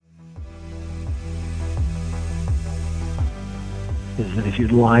is that if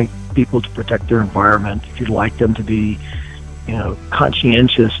you'd like people to protect their environment, if you'd like them to be,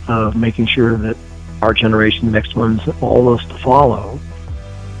 conscientious of making sure that our generation, the next ones, all those to follow,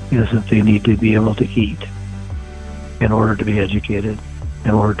 is that they need to be able to eat in order to be educated,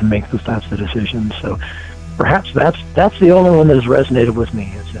 in order to make those types of decisions. So perhaps that's the only one that has resonated with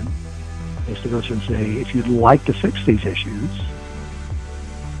me, is to go through and say, if you'd like to fix these issues,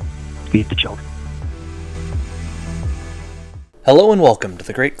 feed the children. Hello and welcome to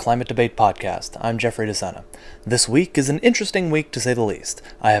the Great Climate Debate Podcast. I'm Jeffrey DeSena. This week is an interesting week to say the least.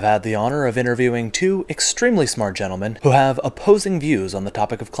 I have had the honor of interviewing two extremely smart gentlemen who have opposing views on the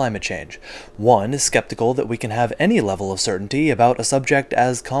topic of climate change. One is skeptical that we can have any level of certainty about a subject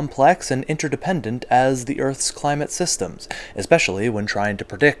as complex and interdependent as the Earth's climate systems, especially when trying to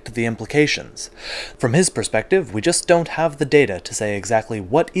predict the implications. From his perspective, we just don't have the data to say exactly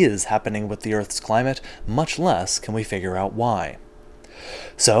what is happening with the Earth's climate, much less can we figure out why.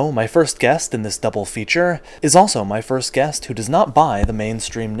 So, my first guest in this double feature is also my first guest who does not buy the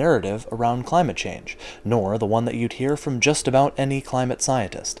mainstream narrative around climate change, nor the one that you'd hear from just about any climate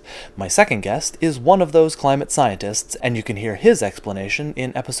scientist. My second guest is one of those climate scientists, and you can hear his explanation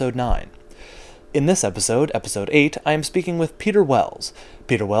in Episode 9. In this episode, Episode 8, I am speaking with Peter Wells.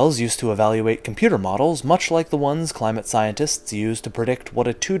 Peter Wells used to evaluate computer models much like the ones climate scientists use to predict what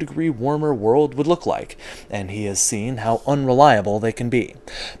a 2-degree warmer world would look like, and he has seen how unreliable they can be.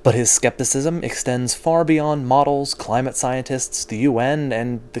 But his skepticism extends far beyond models, climate scientists, the UN,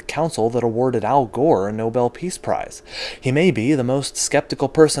 and the council that awarded Al Gore a Nobel Peace Prize. He may be the most skeptical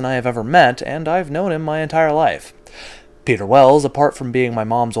person I have ever met, and I've known him my entire life. Peter Wells, apart from being my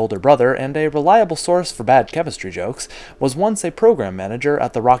mom's older brother and a reliable source for bad chemistry jokes, was once a program manager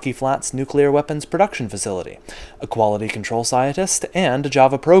at the Rocky Flats Nuclear Weapons Production Facility, a quality control scientist, and a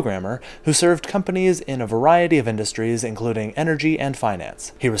Java programmer who served companies in a variety of industries including energy and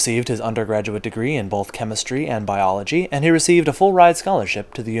finance. He received his undergraduate degree in both chemistry and biology, and he received a full-ride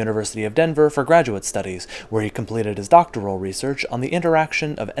scholarship to the University of Denver for graduate studies, where he completed his doctoral research on the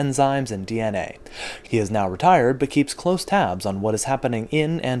interaction of enzymes and DNA. He is now retired but keeps close tabs on what is happening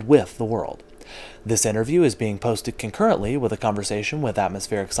in and with the world. This interview is being posted concurrently with a conversation with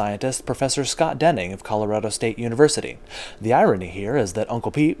atmospheric scientist Professor Scott Denning of Colorado State University. The irony here is that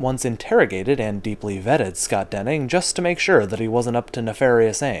Uncle Pete once interrogated and deeply vetted Scott Denning just to make sure that he wasn't up to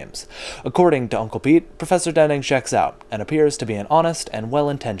nefarious aims. According to Uncle Pete, Professor Denning checks out and appears to be an honest and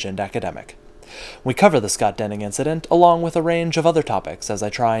well-intentioned academic. We cover the Scott Denning incident along with a range of other topics as I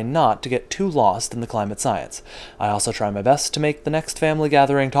try not to get too lost in the climate science. I also try my best to make the next family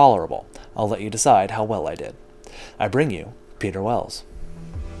gathering tolerable. I'll let you decide how well I did. I bring you Peter Wells.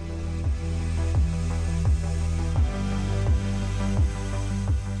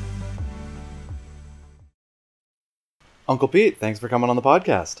 Uncle Pete, thanks for coming on the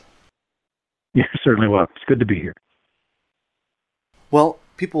podcast. You're certainly welcome. It's good to be here. Well,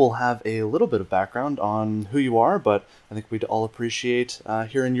 people will have a little bit of background on who you are, but I think we'd all appreciate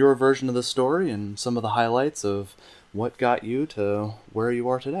hearing your version of the story and some of the highlights of what got you to where you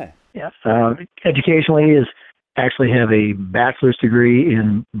are today. Yeah. Educationally is actually have a bachelor's degree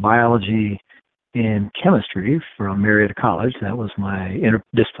in biology and chemistry from Marietta College. That was my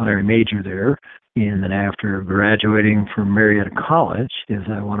interdisciplinary major there. And then after graduating from Marietta College, as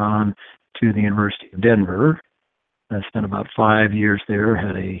I went on to the University of Denver, I spent about 5 years there,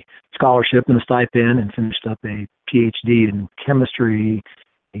 had a scholarship and a stipend, and finished up a PhD in chemistry.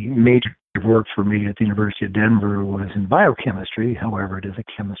 A major work for me at the University of Denver was in biochemistry. However, it is a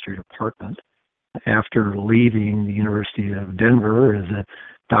chemistry department. After leaving the University of Denver,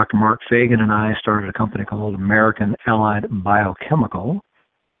 Dr. Mark Fagan and I started a company called American Allied Biochemical.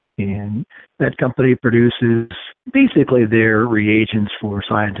 And that company produces basically their reagents for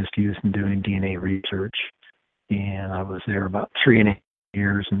scientists to use in doing DNA research. And I was there about 3.5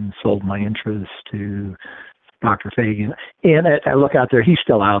 years and sold my interest to Dr. Fagan. And I look out there, he's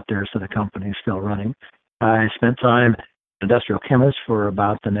still out there, so the company's still running. I spent time as industrial chemist for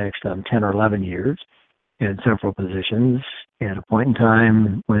about the next 10 or 11 years in several positions. At a point in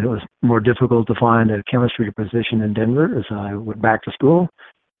time when it was more difficult to find a chemistry position in Denver, as I went back to school,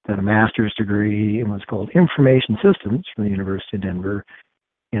 got a master's degree in what's called information systems from the University of Denver.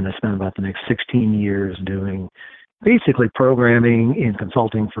 And I spent about the next 16 years doing basically programming and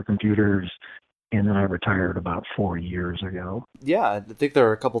consulting for computers. And then I retired about 4 years ago. Yeah, I think there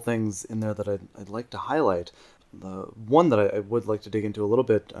are a couple things in there that I'd like to highlight. The one that I would like to dig into a little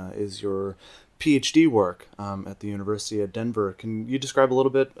bit is your PhD work at the University of Denver. Can you describe a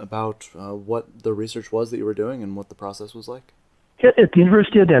little bit about what the research was that you were doing and what the process was like? At the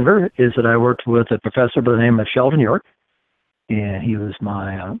University of Denver is that I worked with a professor by the name of Sheldon York. and he was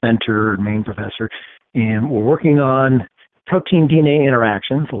my mentor and main professor. And we're working on protein DNA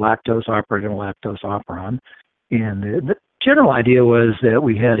interactions, lactose operon and lactose operon. And the general idea was that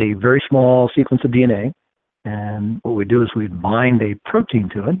we had a very small sequence of DNA, and what we do is we bind a protein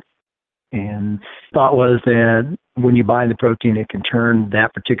to it. And thought was that when you bind the protein, it can turn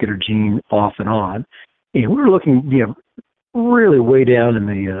that particular gene off and on. And we were looking, really way down in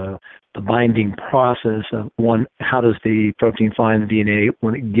the binding process of one, how does the protein find the DNA?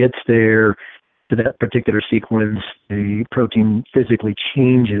 When it gets there to that particular sequence, the protein physically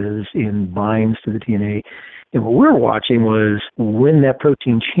changes and binds to the DNA. And what we're watching was when that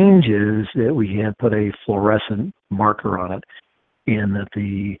protein changes, that we had put a fluorescent marker on it, and that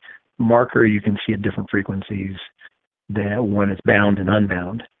the marker you can see at different frequencies that when it's bound and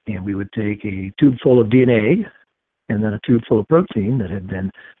unbound. And we would take a tube full of DNA and then a tube full of protein that had been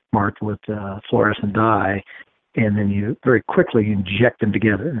marked with fluorescent dye, and then you very quickly inject them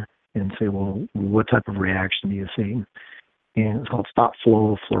together and say, well, what type of reaction do you see? And it's called stop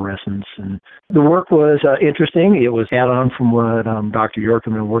flow fluorescence. And the work was interesting. It was add-on from what Dr. York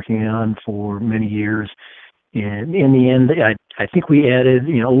had been working on for many years. And in the end, I think we added,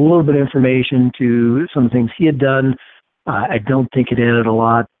 a little bit of information to some of the things he had done. I don't think it added a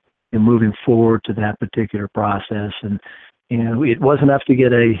lot in moving forward to that particular process. And, it wasn't enough to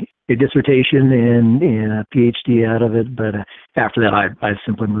get a dissertation and a PhD out of it. But after that, I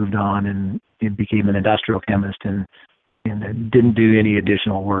simply moved on and became an industrial chemist and didn't do any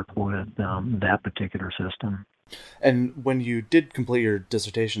additional work with that particular system. And when you did complete your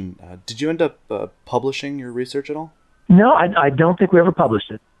dissertation, did you end up publishing your research at all? No, I don't think we ever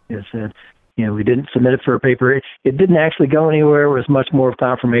published it. It's we didn't submit it for a paper. It didn't actually go anywhere. It was much more of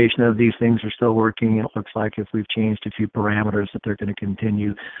confirmation of these things are still working. It looks like if we've changed a few parameters that they're going to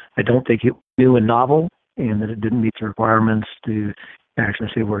continue. I don't think it was new and novel, and that it didn't meet the requirements to actually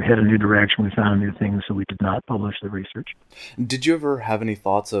say we're headed a new direction. We found new things, so we did not publish the research. Did you ever have any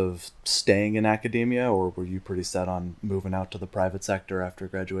thoughts of staying in academia, or were you pretty set on moving out to the private sector after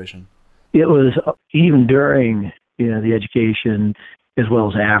graduation? It was even during the education as well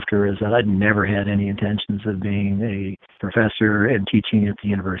as after, is that I'd never had any intentions of being a professor and teaching at the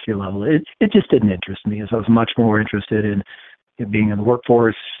university level. It just didn't interest me. So I was much more interested in being in the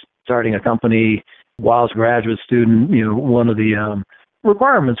workforce, starting a company. While I was a graduate student, one of the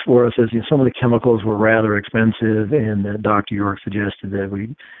requirements for us is some of the chemicals were rather expensive, and Dr. York suggested that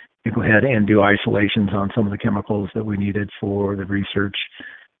we go ahead and do isolations on some of the chemicals that we needed for the research.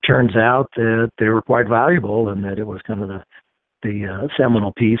 Turns out that they were quite valuable, and that it was kind of the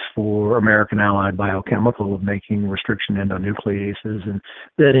seminal piece for American Allied Biochemical of making restriction endonucleases, and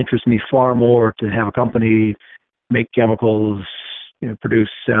that interests me far more to have a company make chemicals, produce,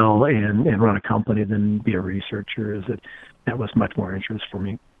 sell, and run a company than be a researcher. That was much more interest for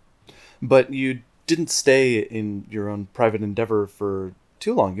me. But you didn't stay in your own private endeavor for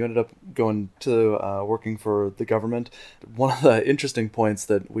too long. You ended up going to working for the government. One of the interesting points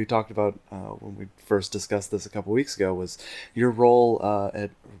that we talked about when we first discussed this a couple weeks ago was your role at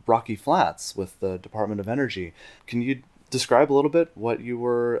Rocky Flats with the Department of Energy. Can you describe a little bit what you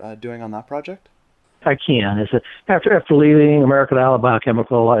were doing on that project? I can. After leaving American Allied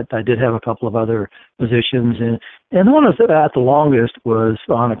Biochemical, I did have a couple of other positions, and the one that at the longest was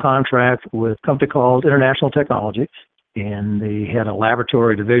on a contract with a company called International Technology. And they had a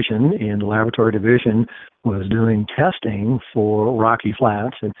laboratory division, and the laboratory division was doing testing for Rocky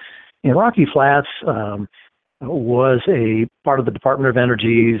Flats. And Rocky Flats was a part of the Department of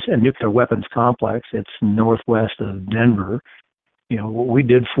Energy's nuclear weapons complex. It's northwest of Denver. What we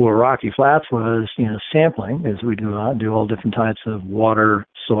did for Rocky Flats was, sampling, as we do all different types of water,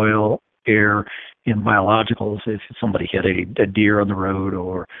 soil, air, and biologicals. If somebody hit a deer on the road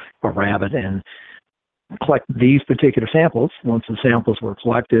or a rabbit, and collect these particular samples. Once the samples were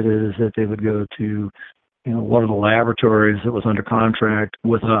collected, is that they would go to, one of the laboratories that was under contract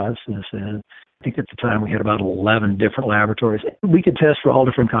with us. I think at the time we had about 11 different laboratories. We could test for all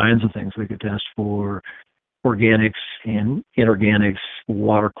different kinds of things. We could test for organics and inorganics,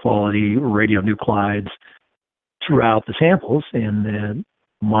 water quality, radionuclides throughout the samples. And then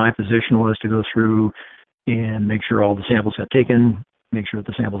my position was to go through and make sure all the samples got taken, make sure that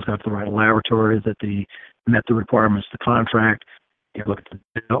the samples got to the right laboratory, that they met the requirements of the contract. Look at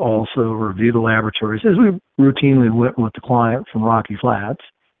the data, also review the laboratories, as we routinely went with the client from Rocky Flats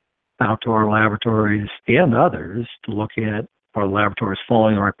out to our laboratories and others to look at, are the laboratories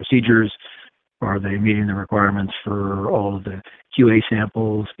following the right procedures? Are they meeting the requirements for all of the QA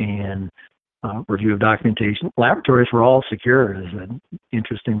samples and review of documentation? Laboratories were all secure. Is an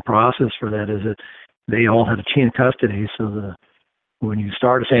interesting process for that, is that they all had a chain of custody. So when you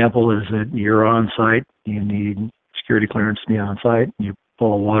start a sample, is that you're on site, you need security clearance to be on site. You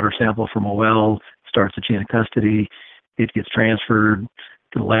pull a water sample from a well, starts a chain of custody. It gets transferred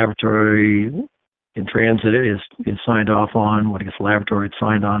to the laboratory. In transit, it is signed off on. When it gets to the laboratory, it's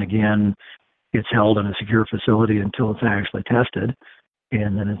signed on again. It's held in a secure facility until it's actually tested.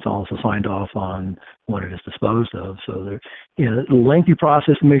 And then it's also signed off on when it is disposed of. So there's a lengthy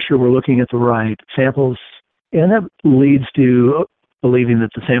process to make sure we're looking at the right samples. And that leads to believing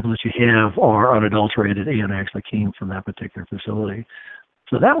that the samples that you have are unadulterated and actually came from that particular facility.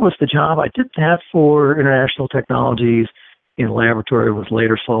 So that was the job. I did that for International Technologies in a laboratory, was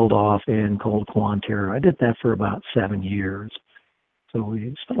later sold off in Cold Quanterra. I did that for about 7 years. So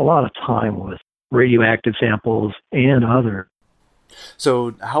we spent a lot of time with radioactive samples and other.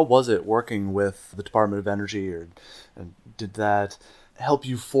 So how was it working with the Department of Energy, or did that help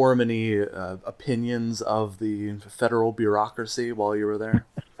you form any opinions of the federal bureaucracy while you were there?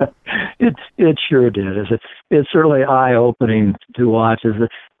 It sure did. It's certainly eye-opening to watch.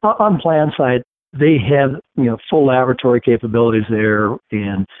 On plant site, they have full laboratory capabilities there,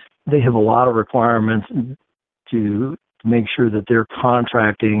 and they have a lot of requirements to make sure that they're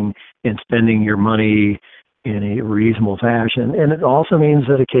contracting and spending your money in a reasonable fashion. And it also means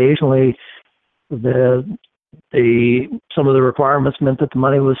that occasionally some of the requirements meant that the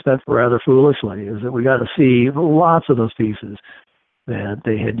money was spent rather foolishly. Is that we got to see lots of those pieces. That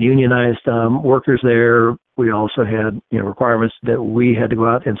they had unionized workers there. We also had requirements that we had to go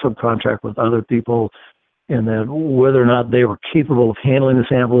out and subcontract with other people, and then whether or not they were capable of handling the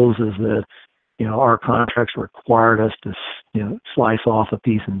samples is that our contracts required us to slice off a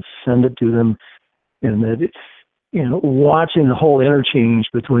piece and send it to them, and that watching the whole interchange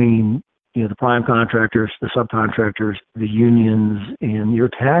between the prime contractors, the subcontractors, the unions, and your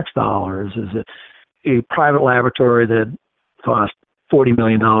tax dollars is that a private laboratory that cost $40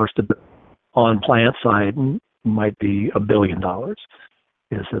 million to build on plant side might be $1 billion.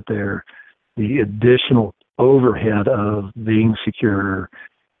 Is that the additional overhead of being secure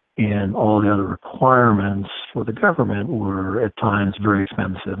and all the other requirements for the government were at times very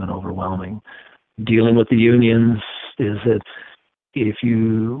expensive and overwhelming. Dealing with the unions is that if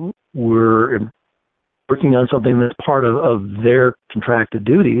you were working on something that's part of their contracted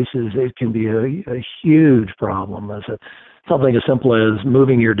duties, it can be a huge problem. As something as simple as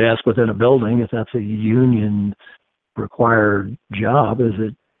moving your desk within a building, if that's a union required job, is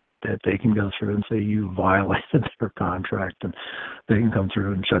it that they can go through and say you violated their contract, and they can come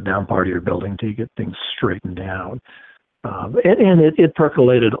through and shut down part of your building till you get things straightened down. And it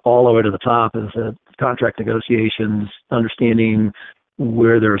percolated all the way to the top as contract negotiations, understanding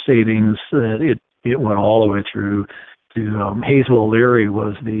where there are savings. It went all the way through to Hazel O'Leary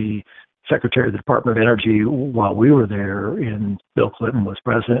was the Secretary of the Department of Energy while we were there, and Bill Clinton was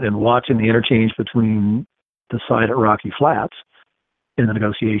president, and watching the interchange between the site at Rocky Flats in the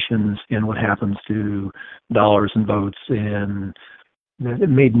negotiations and what happens to dollars and votes. And it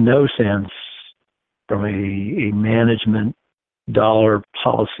made no sense from a management dollar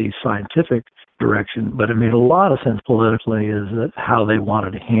policy scientific direction, but it made a lot of sense politically is that how they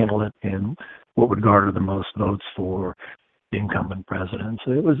wanted to handle it and what would garner the most votes for the incumbent president.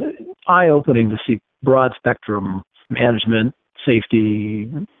 So it was eye-opening to see broad spectrum management, safety,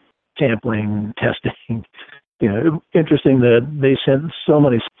 sampling, testing. Interesting that they sent so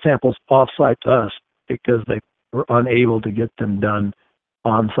many samples off-site to us because they were unable to get them done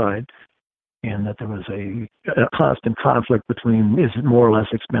on-site, and that there was a constant conflict between is it more or less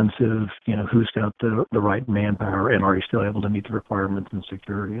expensive, who's got the right manpower, and are you still able to meet the requirements and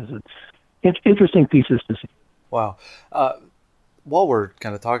security? It's interesting pieces to see. Wow. While we're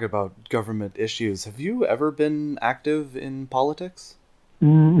kind of talking about government issues, have you ever been active in politics?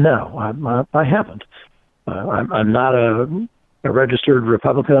 No, I haven't. I'm not a registered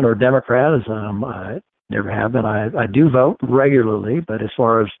Republican or Democrat, as I never have been. I do vote regularly, but as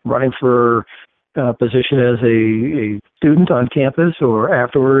far as running for a position as a student on campus or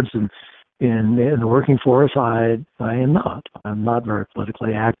afterwards and in the working force, I am not. I'm not very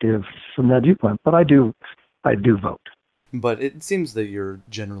politically active from that viewpoint, but I do vote. But it seems that you're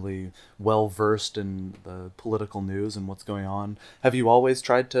generally well-versed in the political news and what's going on. Have you always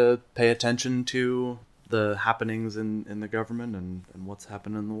tried to pay attention to the happenings in the government and what's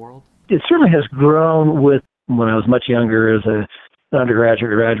happening in the world? It certainly has grown with when I was much younger as an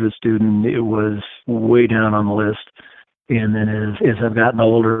undergraduate, graduate student. It was way down on the list. And then as I've gotten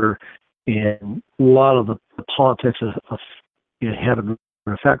older, and a lot of the politics have had an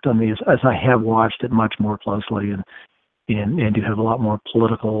effect on me as I have watched it much more closely and do have a lot more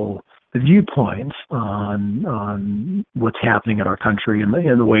political viewpoints on what's happening in our country and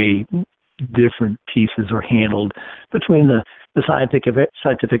the way different pieces are handled between the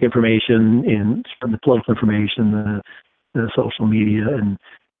scientific information and from the political information, the social media, and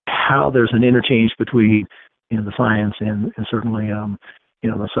how there's an interchange between the science and certainly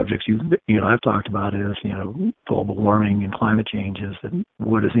the subjects I've talked about is global warming and climate changes, and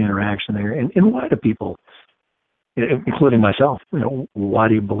what is the interaction there, and why do people, including myself, why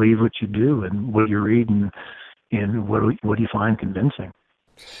do you believe what you do and what you read and what do you find convincing?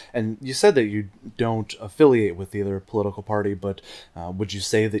 And you said that you don't affiliate with either political party, but would you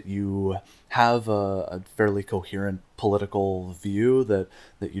say that you have a fairly coherent political view that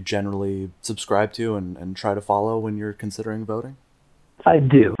you generally subscribe to and try to follow when you're considering voting? I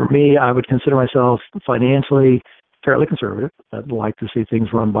do. For me, I would consider myself financially fairly conservative. I'd like to see things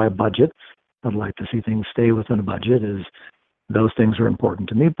run by a budget. I'd like to see things stay within a budget, as those things are important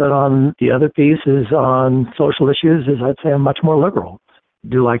to me. But on the other piece is on social issues, I'd say I'm much more liberal.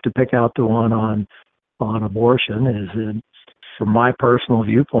 Do like to pick out the one on abortion, is that, from my personal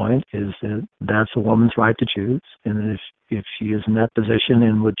viewpoint, is that that's a woman's right to choose, and if she is in that position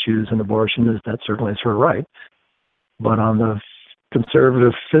and would choose an abortion, that certainly is her right. But on the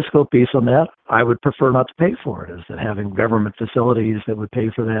conservative fiscal piece on that, I would prefer not to pay for it. Is that having government facilities that would pay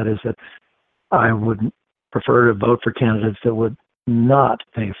for that? Is that I would prefer to vote for candidates that would not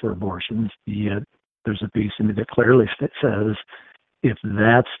pay for abortions. Yet there's a piece in me that clearly says, if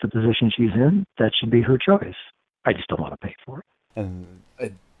that's the position she's in, that should be her choice. I just don't want to pay for it. And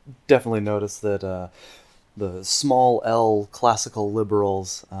I definitely noticed that the small L classical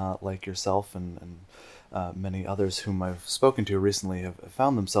liberals like yourself and many others whom I've spoken to recently have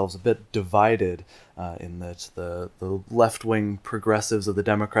found themselves a bit divided in that the left-wing progressives of the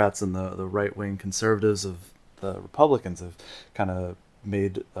Democrats and the right-wing conservatives of the Republicans have kind of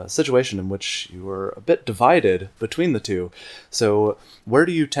made a situation in which you are a bit divided between the two. So where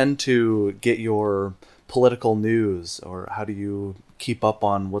do you tend to get your political news, or how do you keep up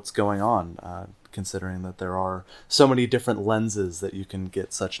on what's going on, considering that there are so many different lenses that you can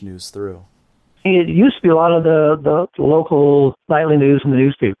get such news through? It used to be a lot of the local nightly news in the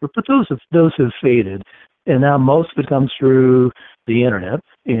newspaper, but those have faded, and now most of it comes through the internet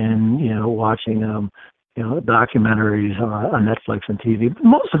and watching documentaries on Netflix and TV. But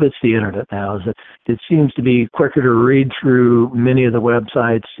most of it's the internet now. It seems to be quicker to read through many of the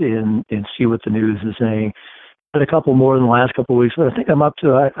websites and see what the news is saying. But a couple more in the last couple of weeks, but I think I'm up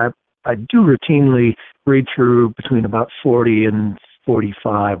to I do routinely read through between about 40 and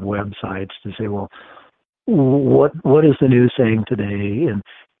 45 websites to say, well, what is the news saying today,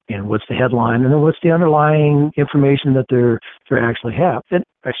 and what's the headline, and then what's the underlying information that they actually have. And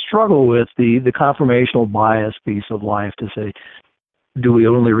I struggle with the confirmational bias piece of life to say, do we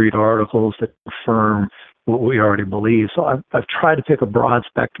only read articles that confirm what we already believe? So I've tried to pick a broad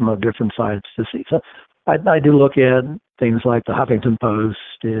spectrum of different sites to see. So I do look at things like the Huffington Post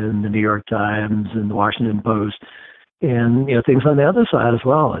and the New York Times and the Washington Post, and things on the other side as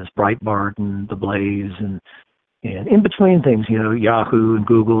well, as Breitbart and The Blaze, and in between things, Yahoo and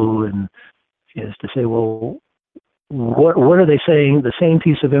Google, and is to say, well, what are they saying? The same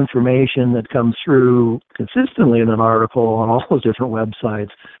piece of information that comes through consistently in an article on all those different websites.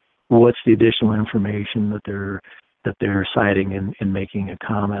 What's the additional information that they're citing and making a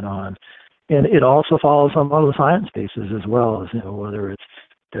comment on? And it also follows on a lot of the science bases as well, as whether it's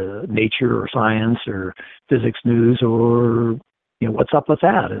Nature or Science or Physics News, or what's up with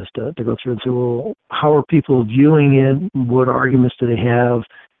that, is to go through and say, well, how are people viewing it? What arguments do they have?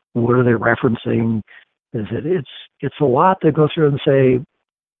 What are they referencing? It's a lot to go through and say,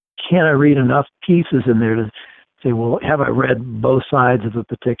 can I read enough pieces in there to say, well, have I read both sides of a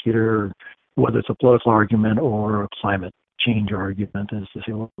particular, whether it's a political argument or a climate change argument, is to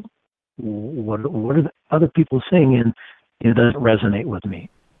say, well, what are the other people saying, and it doesn't resonate with me.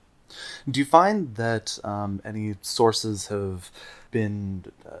 Do you find that any sources have been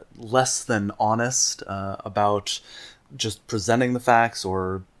less than honest about just presenting the facts,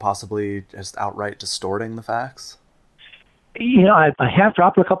 or possibly just outright distorting the facts? I have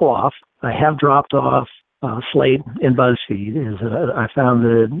dropped a couple off. I have dropped off Slate and BuzzFeed. I found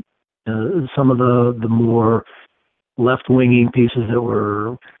that some of the more left-winging pieces that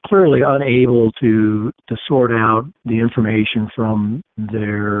were clearly unable to sort out the information from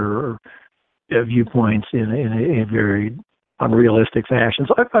their viewpoints in a very unrealistic fashion.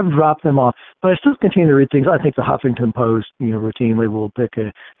 So I've dropped them off, but I still continue to read things. I think the Huffington Post, routinely will pick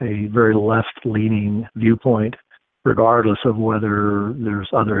a very left-leaning viewpoint regardless of whether there's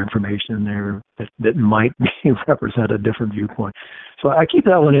other information in there that might represent a different viewpoint. So I keep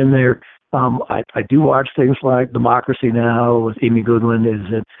that one in there. I do watch things like Democracy Now! With Amy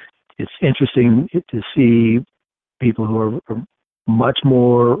Goodwin. It's interesting to see people who are much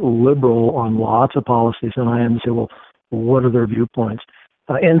more liberal on lots of policies than I am and say, well, what are their viewpoints?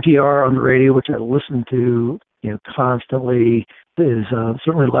 NPR on the radio, which I listen to, constantly, is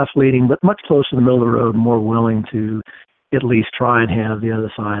certainly left-leaning, but much closer to the middle of the road, more willing to at least try and have the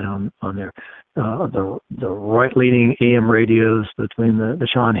other side on there. The right-leaning AM radios between the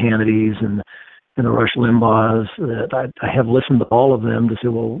Sean Hannitys and the Rush Limbaughs, that I have listened to all of them to say,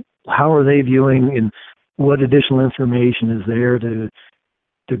 well, how are they viewing and what additional information is there to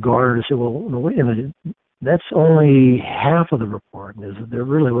garner to say, well, wait a minute, that's only half of the report. There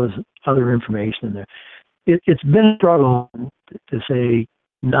really was other information in there. It's been a struggle to say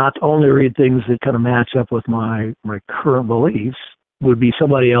not only read things that kind of match up with my current beliefs, would be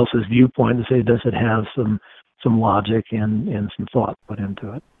somebody else's viewpoint to say, does it have some logic and some thought put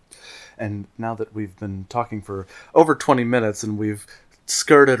into it. And now that we've been talking for over 20 minutes and we've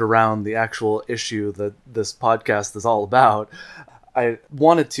skirted around the actual issue that this podcast is all about, I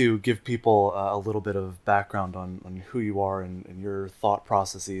wanted to give people a little bit of background on who you are and your thought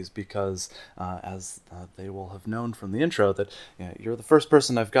processes, because as they will have known from the intro, that you're the first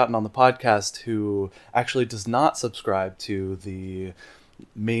person I've gotten on the podcast who actually does not subscribe to the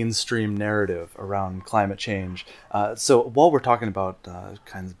mainstream narrative around climate change. So while we're talking about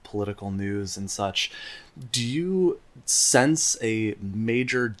kinds of political news and such, do you sense a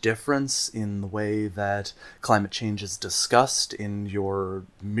major difference in the way that climate change is discussed in your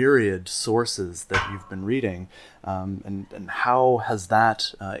myriad sources that you've been reading? And how has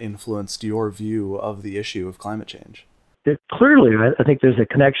that influenced your view of the issue of climate change? Clearly, I think there's a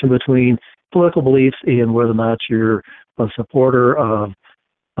connection between political beliefs and whether or not you're a supporter of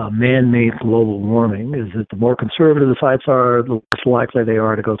man-made global warming. Is that the more conservative the sites are, the less likely they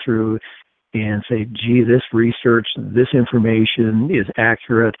are to go through and say, gee, this research, this information is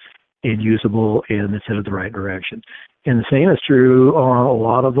accurate and usable and it's headed the right direction. And the same is true on a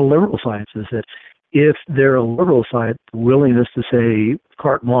lot of the liberal sites, is that if they're a liberal site, willingness to say,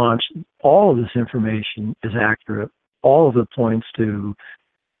 carte blanche, all of this information is accurate, all of it points to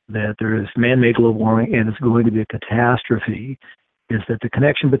that there is man-made global warming and it's going to be a catastrophe, is that the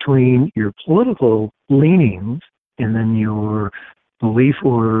connection between your political leanings and then your belief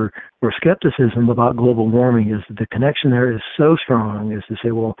or skepticism about global warming, is that the connection there is so strong, is to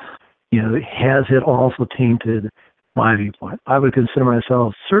say, well, has it also tainted my viewpoint? I would consider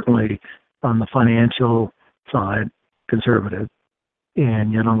myself certainly on the financial side conservative,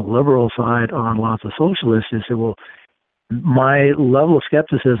 and yet on the liberal side, on lots of social issues, say, well, my level of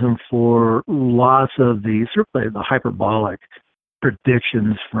skepticism for lots of certainly the hyperbolic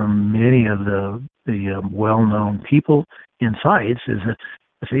predictions from many of the well-known people in sites is that,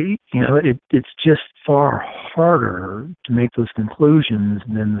 it's just far harder to make those conclusions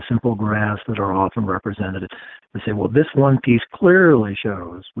than the simple graphs that are often represented. They say, well, this one piece clearly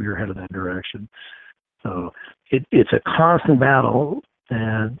shows we are headed that direction. So it's a constant battle,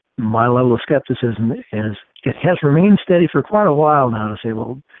 and my level of skepticism has remained steady for quite a while now to say,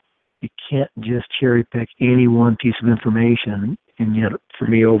 well, you can't just cherry pick any one piece of information. And yet, for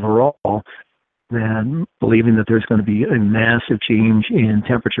me overall, then believing that there's going to be a massive change in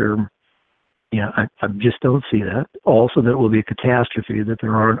temperature, I just don't see that. Also, that it will be a catastrophe, that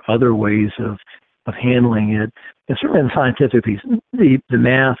there aren't other ways of handling it. And certainly in the scientific piece, the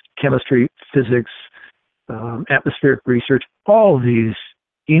math, chemistry, physics, atmospheric research, all of these,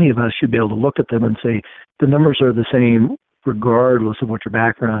 any of us should be able to look at them and say the numbers are the same regardless of what your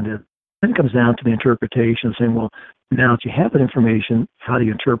background is. Then it comes down to the interpretation, saying, well, now that you have that information, how do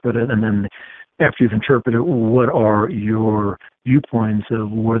you interpret it? And then after you've interpreted it, what are your viewpoints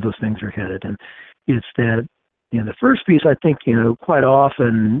of where those things are headed? And it's that, the first piece, I think, quite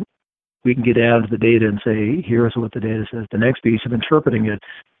often we can get out of the data and say, here's what the data says. The next piece of interpreting it,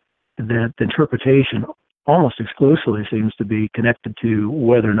 that the interpretation almost exclusively seems to be connected to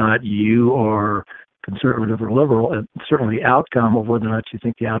whether or not you are conservative or liberal, and certainly the outcome of whether or not you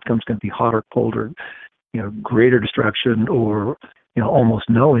think the outcome is going to be hot or cold or, greater destruction or, almost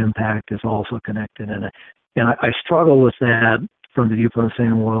no impact is also connected. And I struggle with that from the viewpoint of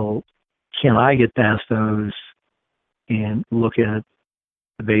saying, well, can I get past those and look at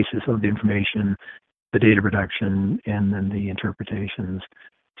the basis of the information, the data production, and then the interpretations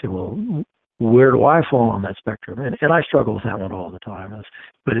to, well, where do I fall on that spectrum? And I struggle with that one all the time.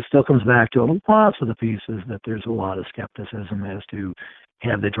 But it still comes back to lots of the pieces that there's a lot of skepticism as to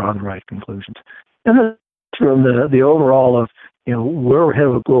have they drawn the right conclusions. And from the overall of, where we're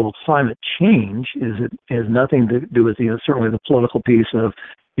headed with global climate change, it has nothing to do with, certainly the political piece of,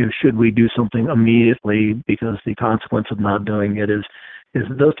 should we do something immediately because the consequence of not doing it is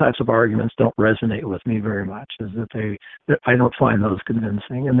those types of arguments don't resonate with me very much. I don't find those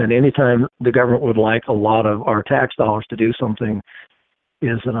convincing. And then anytime the government would like a lot of our tax dollars to do something,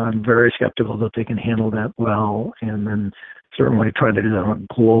 is that I'm very skeptical that they can handle that well. And then certainly trying to do that on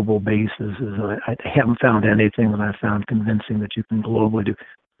a global basis I haven't found anything that I've found convincing that you can globally do.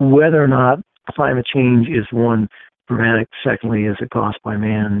 Whether or not climate change is one dramatic, secondly, is it caused by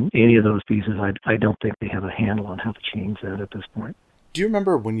man, any of those pieces, I don't think they have a handle on how to change that at this point. Do you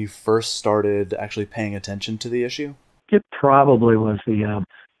remember when you first started actually paying attention to the issue? It probably was the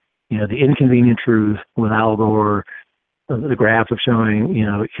inconvenient truth with Al Gore, the graph of showing,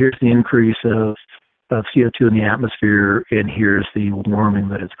 here's the increase of CO2 in the atmosphere, and here's the warming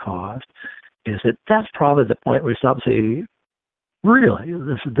that it's caused. That's probably the point where we stop and say, really,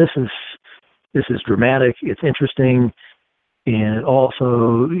 this is dramatic, it's interesting, and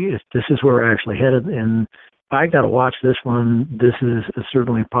also this is where we're actually headed. And I got to watch this one. This is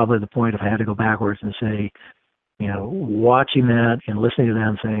certainly probably the point if I had to go backwards and say, watching that and listening to that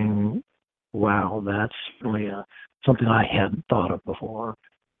and saying, wow, that's really something I hadn't thought of before.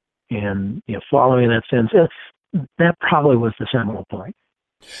 And following that sense, that probably was the seminal point.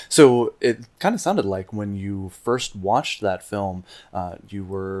 So it kind of sounded like when you first watched that film, you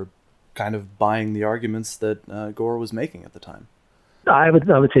were kind of buying the arguments that Gore was making at the time. I would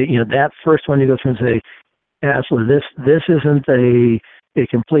say, that first one you go through and say, absolutely, this isn't a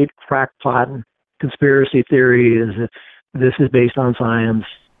complete crackpot conspiracy theory. This is based on science,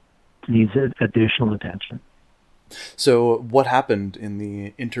 needs additional attention. So what happened in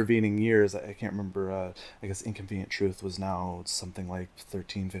the intervening years? I can't remember. I guess Inconvenient Truth was now something like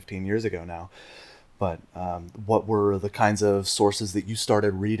 13, 15 years ago now. But what were the kinds of sources that you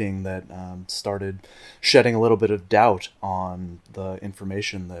started reading that started shedding a little bit of doubt on the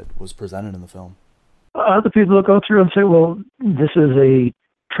information that was presented in the film? Other people will go through and say, well, this is a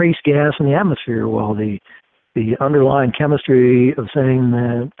trace gas in the atmosphere. Well, the underlying chemistry of saying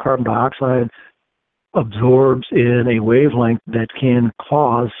that carbon dioxide absorbs in a wavelength that can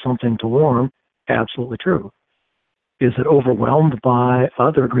cause something to warm, absolutely true. Is it overwhelmed by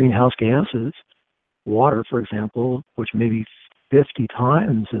other greenhouse gases? Water, for example, which may be 50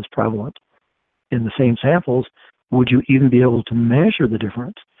 times as prevalent in the same samples, would you even be able to measure the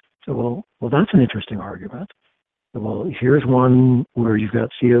difference? So, well, that's an interesting argument. Well, here's one where you've got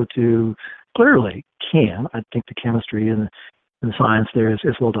CO2 clearly can. I think the chemistry and the science there is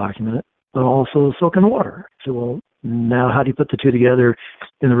well documented, but also so can water. So, well, now how do you put the two together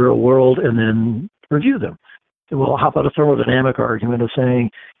in the real world and then review them? So, well, how about a thermodynamic argument of saying,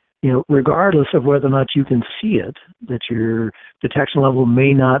 regardless of whether or not you can see it, that your detection level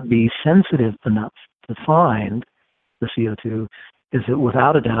may not be sensitive enough to find the CO2, is that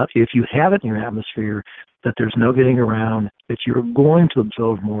without a doubt, if you have it in your atmosphere, that there's no getting around, that you're going to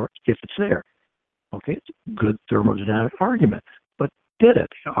absorb more if it's there. Okay, it's a good thermodynamic argument. But did it?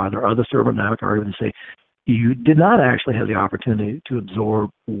 Are there other thermodynamic arguments that say you did not actually have the opportunity to absorb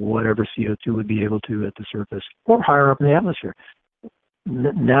whatever CO2 would be able to at the surface or higher up in the atmosphere?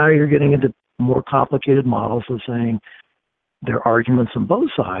 Now you're getting into more complicated models of saying there are arguments on both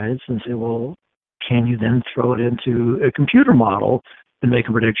sides and say, well, can you then throw it into a computer model and make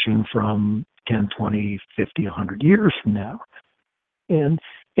a prediction from 10, 20, 50, 100 years from now? And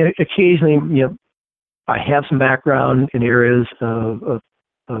occasionally, I have some background in areas of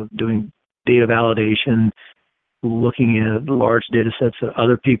doing data validation, looking at large data sets that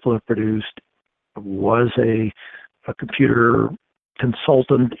other people have produced. I was a computer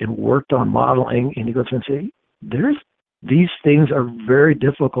consultant and worked on modeling, and you go through and say, these things are very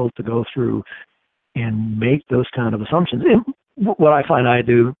difficult to go through and make those kind of assumptions. And what I find I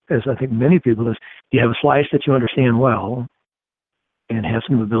do, as I think many people, is you have a slice that you understand well and have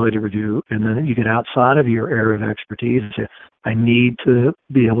some ability to review, and then you get outside of your area of expertise and say, I need to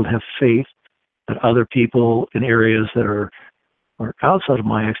be able to have faith that other people in areas that are outside of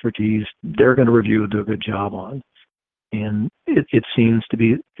my expertise, they're going to review and do a good job on. And it seems to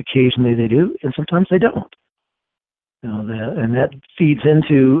be occasionally they do, and sometimes they don't. And that feeds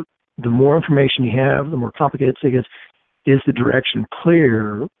into the more information you have, the more complicated it gets. Is the direction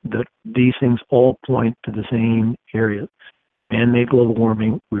clear that these things all point to the same area? Man-made global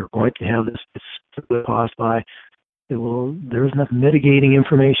warming, we're going to have this. It's caused by, well, there's enough mitigating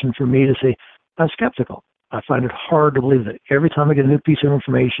information for me to say, I'm skeptical. I find it hard to believe that every time I get a new piece of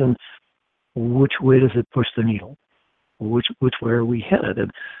information, which way does it push the needle? Which way are we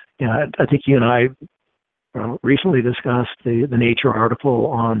headed? And I think you and I recently discussed the Nature article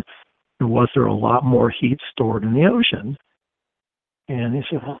on was there a lot more heat stored in the ocean. And he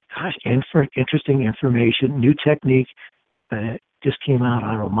said, well, gosh, interesting information, new technique that just came out,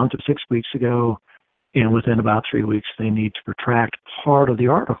 I don't know, a month or 6 weeks ago. And within about 3 weeks, they need to retract part of the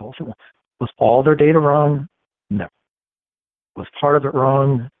article. So, was all their data wrong? No. Was part of it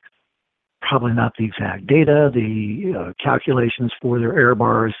wrong? Probably not the exact data. The calculations for their error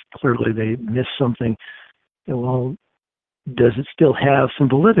bars, clearly they missed something. Well, does it still have some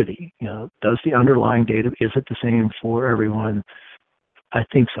validity? Does the underlying data, is it the same for everyone? I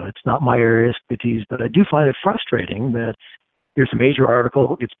think so. It's not my area of expertise, but I do find it frustrating that here's a major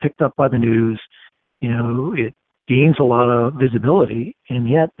article, it's picked up by the news, it gains a lot of visibility, and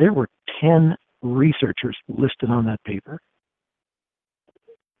yet there were 10 researchers listed on that paper.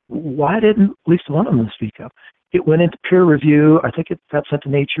 Why didn't at least one of them speak up? It went into peer review. I think it got sent to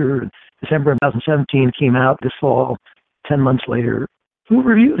Nature in December 2017, came out this fall, 10 months later. Who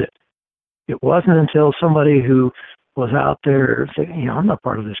reviewed it? It wasn't until somebody who was out there saying, I'm not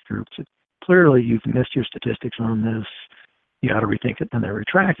part of this group. So clearly you've missed your statistics on this. You got to rethink it, then they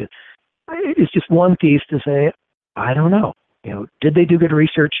retract it. It's just one piece to say, I don't know. Did they do good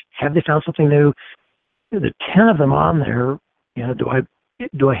research? Have they found something new? The 10 of them on there,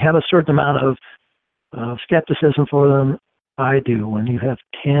 do I have a certain amount of skepticism for them? I do. When you have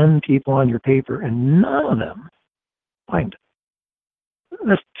 10 people on your paper and none of them find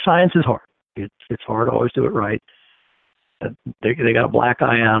it. Science is hard. It's hard to always do it right. They got a black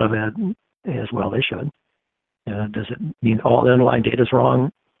eye out of it, as well they should. Does it mean all the underlying data is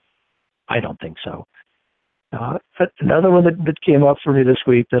wrong? I don't think so. Another one that came up for me this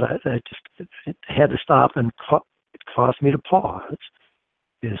week that I just had to stop and it caused me to pause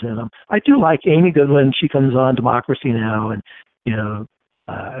is that I do like Amy Goodwin. She comes on Democracy Now! And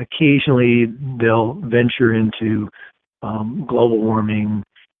occasionally they'll venture into global warming.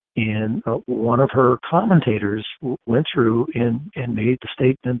 And one of her commentators went through and made the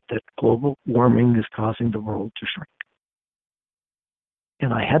statement that global warming is causing the world to shrink.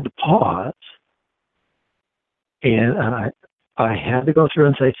 And I had to pause, and I had to go through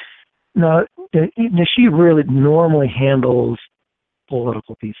and say, no, she really normally handles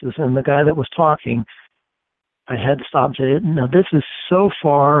political pieces. And the guy that was talking, I had to stop and say, no, this is so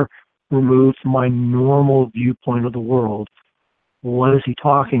far removed from my normal viewpoint of the world. What is he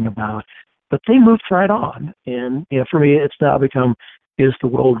talking about? But they moved right on. And for me, it's now become, is the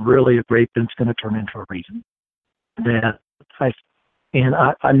world really a grape that's going to turn into a raisin?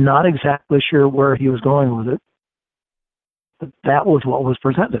 I'm not exactly sure where he was going with it, but that was what was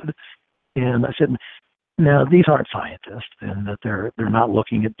presented. And I said, now these aren't scientists, and that they're not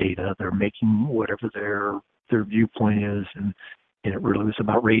looking at data. They're making whatever their viewpoint is, and it really was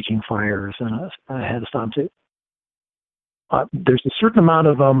about raging fires. And I had to stop and say, there's a certain amount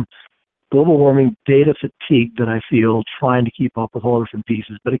of global warming data fatigue that I feel trying to keep up with all different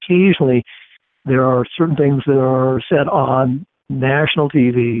pieces. But occasionally there are certain things that are said on national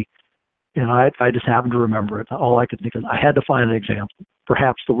TV, and I just happen to remember it. All I could think is I had to find an example.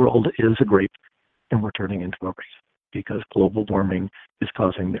 Perhaps the world is a grape and we're turning into a raisin because global warming is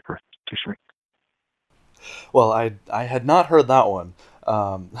causing the Earth to shrink. Well, I had not heard that one.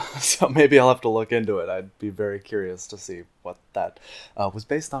 So maybe I'll have to look into it. I'd be very curious to see what that was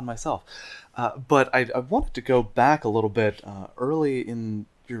based on myself. But I wanted to go back a little bit. Early in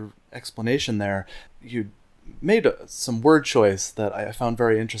your explanation there, you made some word choice that I found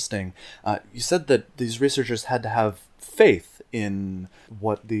very interesting. You said that these researchers had to have faith in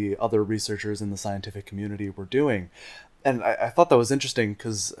what the other researchers in the scientific community were doing. And I thought that was interesting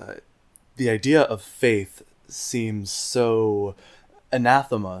because the idea of faith seems so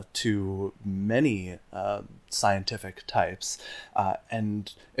anathema to many scientific types.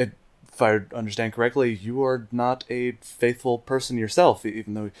 And if I understand correctly, you are not a faithful person yourself,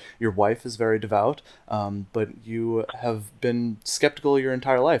 even though your wife is very devout, but you have been skeptical your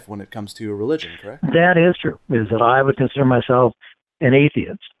entire life when it comes to your religion, correct? That is true, is that I would consider myself an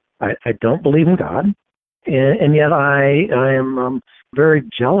atheist. I don't believe in God, and yet I am very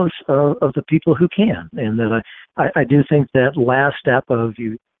jealous of the people who can, and that I do think that last step of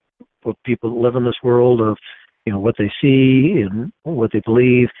people that live in this world of what they see and what they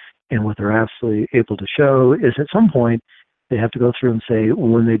believe and what they're absolutely able to show is at some point they have to go through and say,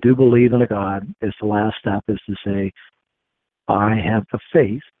 when they do believe in a God, is the last step is to say, I have the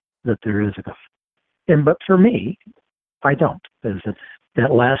faith that there is a God. But for me, I don't. Is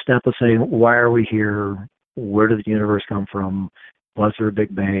that last step of saying, why are we here? Where did the universe come from? Was there a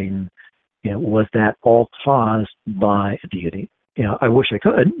Big Bang? Was that all caused by a deity? I wish I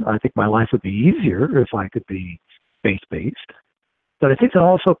could. I think my life would be easier if I could be faith-based. But I think that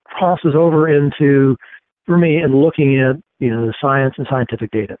also crosses over into, for me, in looking at, the science and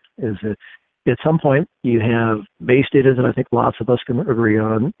scientific data, is that at some point you have base data that I think lots of us can agree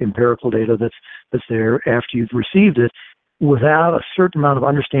on, empirical data that's there after you've received it, without a certain amount of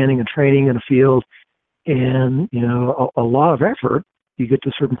understanding and training in a field and, a lot of effort. You get to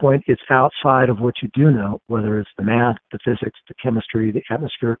a certain point, it's outside of what you do know, whether it's the math, the physics, the chemistry, the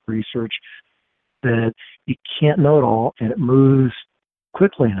atmospheric research, that you can't know it all, and it moves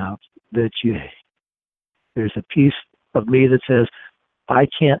quickly enough that there's a piece of me that says, I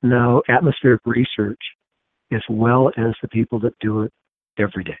can't know atmospheric research as well as the people that do it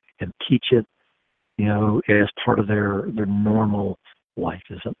every day and teach it, as part of their normal life.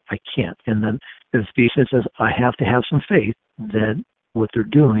 I can't. And then as Stephen says, I have to have some faith that what they're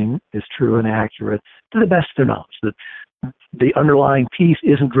doing is true and accurate to the best of their knowledge. That the underlying piece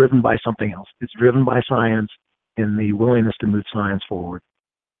isn't driven by something else. It's driven by science and the willingness to move science forward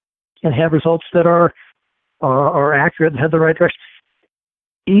and have results that are accurate and head the right direction.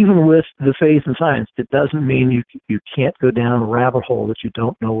 Even with the faith in science, it doesn't mean you can't go down a rabbit hole that you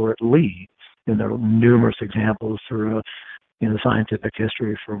don't know where it leads. And there are numerous examples through scientific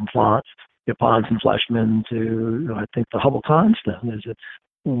history, from Pons and Fleischmann to I think the Hubble constant. Is that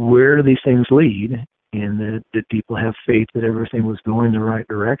where do these things lead? And that people have faith that everything was going the right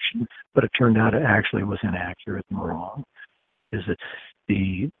direction, but it turned out it actually was inaccurate and wrong. Is that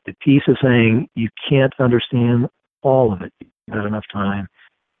the piece of saying you can't understand all of it, you've got enough time,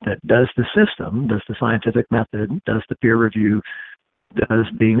 that does the system, does the scientific method, does the peer review, does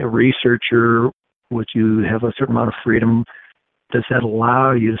being a researcher, which you have a certain amount of freedom, does that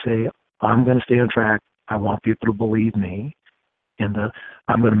allow you to say, I'm going to stay on track, I want people to believe me, and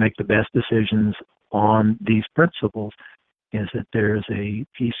I'm going to make the best decisions on these principles? Is that there's a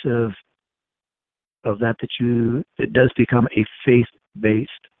piece of that it does become a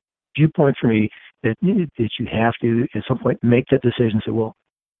faith-based viewpoint for me, that you have to at some point make that decision and say, well,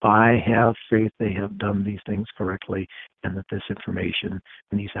 I have faith they have done these things correctly and that this information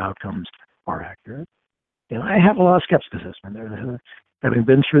and these outcomes are accurate. And I have a lot of skepticism there. Having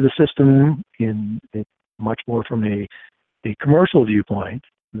been through the system in much more from a commercial viewpoint,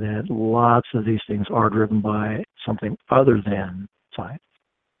 that lots of these things are driven by something other than science,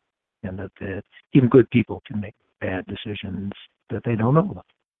 and that even good people can make bad decisions that they don't know about.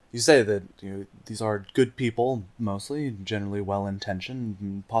 You say that these are good people, mostly, generally well-intentioned,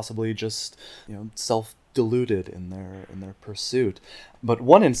 and possibly just self-deluded in their pursuit. But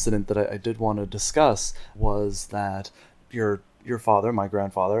one incident that I did want to discuss was that your father, my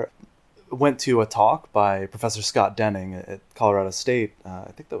grandfather, went to a talk by Professor Scott Denning at Colorado State.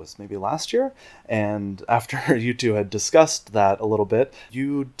 I think that was maybe last year. And after you two had discussed that a little bit,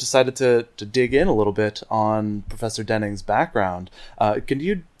 you decided to dig in a little bit on Professor Denning's background. Can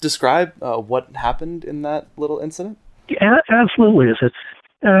you describe what happened in that little incident? Yeah, absolutely.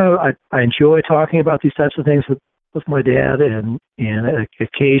 I enjoy talking about these types of things with my dad, and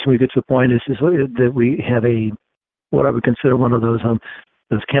occasionally we get to the point is that we have what I would consider one of those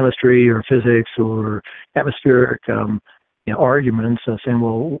chemistry or physics or atmospheric arguments, saying,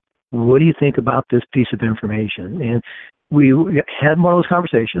 well, what do you think about this piece of information? And we had one of those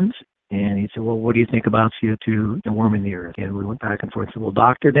conversations, and he said, well, what do you think about CO2 warming the earth? And we went back and forth and said, well,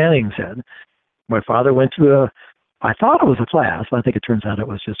 Dr. Denning said, my father went to I thought it was a class, but I think it turns out it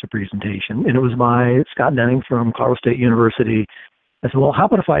was just a presentation, and it was by Scott Denning from Colorado State University. I said, well, how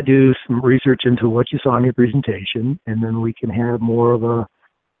about if I do some research into what you saw in your presentation, and then we can have more of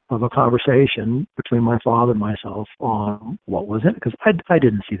a conversation between my father and myself on what was it, because I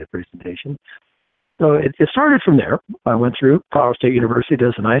didn't see the presentation. So it started from there. I went through. Colorado State University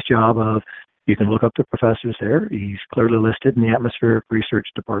does a nice job of, you can look up the professors there. He's clearly listed in the atmospheric research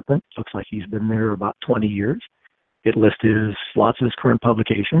department. Looks like he's been there about 20 years. It listed lots of his current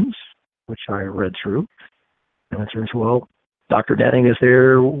publications, which I read through. And I said, well, Dr. Denning is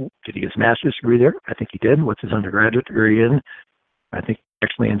there. Did he get his master's degree there? I think he did. What's his undergraduate degree in? I think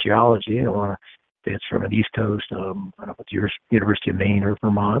actually in geology. It's from an East Coast, I don't know if it's University of Maine or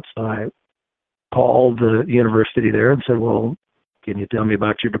Vermont. So I called the university there and said, well, can you tell me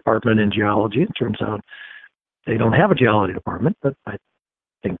about your department in geology? It turns out they don't have a geology department, but I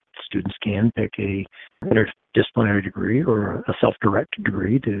think students can pick a interdisciplinary degree or a self-directed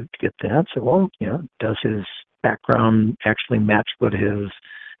degree to get that. So, well, does his background actually match what his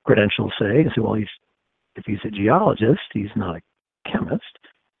credentials say? I said, well, if he's a geologist, he's not a chemist.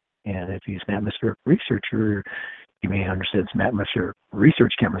 And if he's an atmospheric researcher, you may understand some atmospheric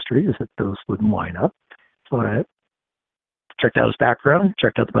research chemistry, is that those wouldn't line up. So I checked out his background,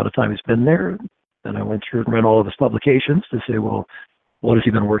 checked out the amount of time he's been there. Then I went through and read all of his publications to say, well, what has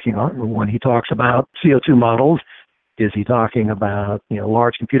he been working on? When he talks about CO2 models, is he talking about,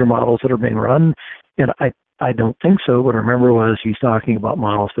 large computer models that are being run? And I don't think so. What I remember was he's talking about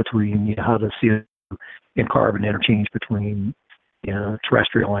models between how the CO2 and carbon interchange between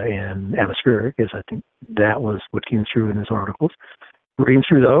terrestrial and atmospheric, is I think that was what came through in his articles. Reading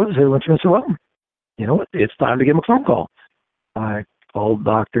through those, I went through and said, well, it's time to give him a phone call. I called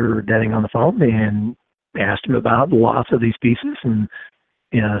Dr. Denning on the phone and asked him about lots of these pieces. And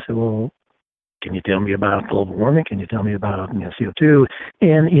I said, well, can you tell me about global warming? Can you tell me about CO2?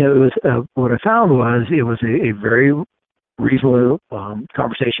 And it was what I found was it was a very reasonable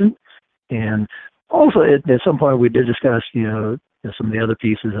conversation. And also at some point we did discuss some of the other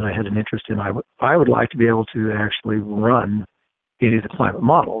pieces that I had an interest in. I would like to be able to actually run any of the climate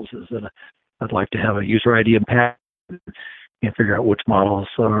models. Is that I'd like to have a user ID and path and figure out which models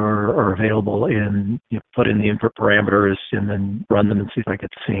are available and put in the input parameters and then run them and see if I get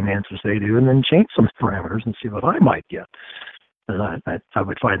the same answers they do, and then change some parameters and see what I might get. And I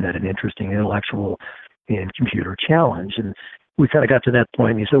would find that an interesting intellectual and computer challenge. And we kind of got to that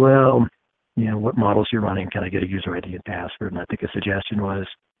point, and he said, well, what models you're running, can I get a user ID and password? And I think a suggestion was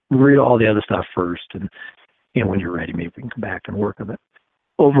read all the other stuff first, and when you're ready, maybe we can come back and work on it.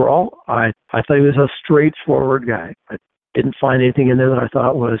 Overall, I thought he was a straightforward guy. I didn't find anything in there that I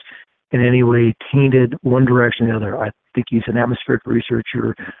thought was in any way tainted one direction or the other. I think he's an atmospheric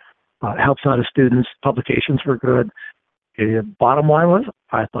researcher, helps out his students, publications were good. Bottom line was,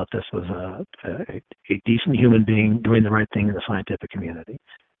 I thought this was a decent human being doing the right thing in the scientific community.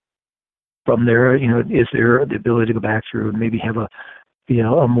 From there, is there the ability to go back through and maybe have a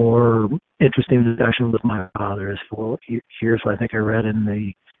more interesting discussion with my father? Is, well, here's what I think I read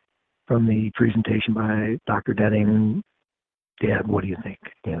from the presentation by Dr. Denning. Dad, what do you think?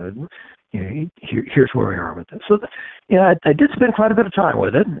 Here's where we are with this. So, I did spend quite a bit of time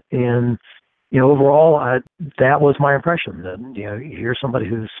with it, and overall, that was my impression. That here's somebody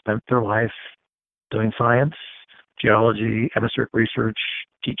who's spent their life doing science, geology, atmospheric research,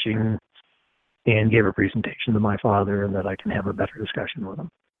 teaching, and gave a presentation to my father, and that I can have a better discussion with him.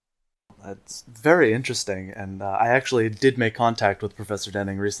 That's very interesting, and I actually did make contact with Professor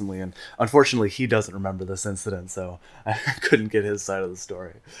Denning recently, and unfortunately he doesn't remember this incident, so I couldn't get his side of the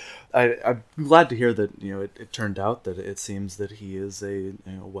story. I'm glad to hear that it turned out that it seems that he is a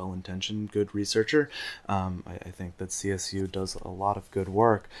well-intentioned, good researcher. I think that CSU does a lot of good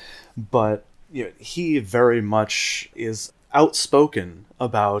work, but he very much is outspoken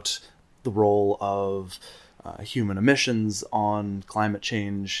about the role of human emissions on climate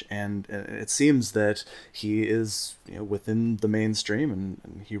change, and it seems that he is within the mainstream,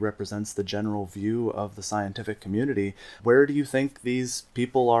 and he represents the general view of the scientific community. Where do you think these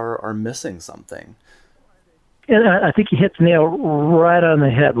people are missing something? And I think you hit the nail right on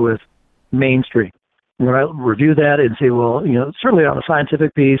the head with mainstream. When I review that and say, well, certainly on the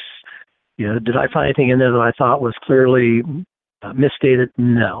scientific piece, did I find anything in there that I thought was clearly misstated?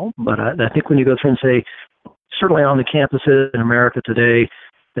 No. But I think when you go through and say, certainly on the campuses in America today,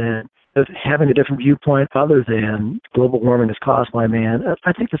 that having a different viewpoint other than global warming is caused by man,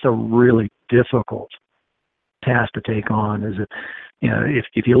 I think it's a really difficult task to take on. Is it,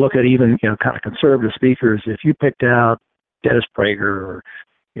 if you look at even kind of conservative speakers, if you picked out Dennis Prager or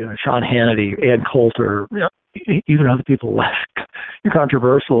Sean Hannity, Ann Coulter, even other people left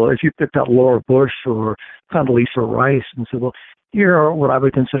controversial. If you picked out Laura Bush or Condoleezza Rice and said, well, here are what I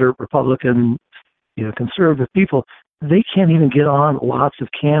would consider Republican, conservative people, they can't even get on lots of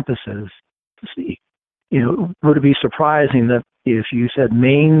campuses to speak. Would it be surprising that if you said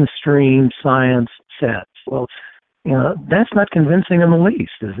mainstream science says, well, that's not convincing in the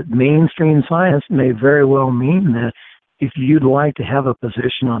least. Is it mainstream science may very well mean that if you'd like to have a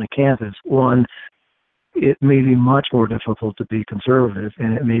position on a campus, one, it may be much more difficult to be conservative,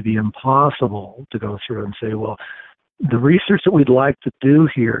 and it may be impossible to go through and say, well, the research that we'd like to do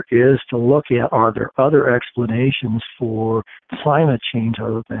here is to look at, are there other explanations for climate change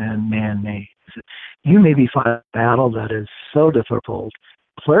other than man-made? You may be fighting a battle that is so difficult,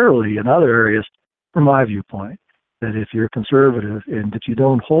 clearly in other areas, from my viewpoint, that if you're conservative and that you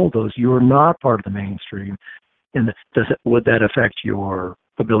don't hold those, you are not part of the mainstream. And would that affect your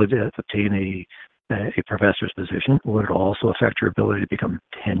ability to obtain a professor's position? Would it also affect your ability to become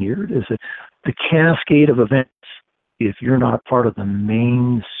tenured? Is it the cascade of events? If you're not part of the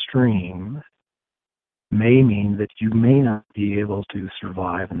mainstream, may mean that you may not be able to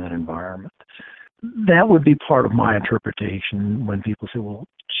survive in that environment. That would be part of my interpretation when people say, well,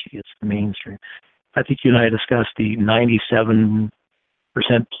 gee, it's the mainstream. I think you and I discussed the 97%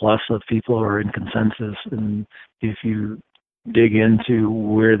 plus of people are in consensus, and if you dig into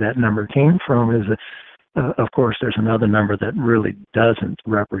where that number came from, is of course there's another number that really doesn't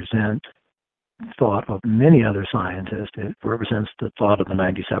represent thought of many other scientists. It represents the thought of the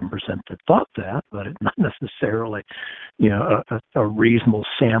 97% that thought that, but it's not necessarily, a reasonable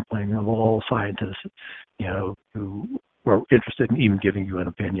sampling of all scientists, who were interested in even giving you an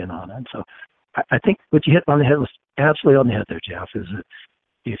opinion on it. So I think what you hit on the head was absolutely on the head there, Jeff, is that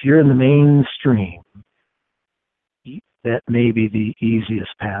if you're in the mainstream, that may be the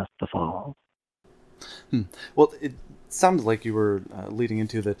easiest path to follow. Well, it sounded like you were leading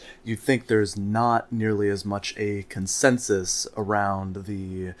into that you think there's not nearly as much a consensus around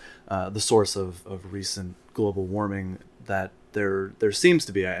the source of recent global warming that there seems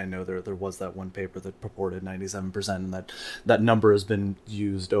to be. I know there was that one paper that purported 97%, and that number has been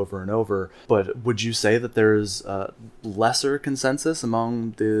used over and over. But would you say that there's lesser consensus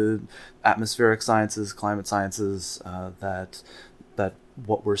among the atmospheric sciences, climate sciences, that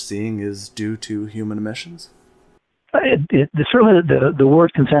what we're seeing is due to human emissions? Certainly the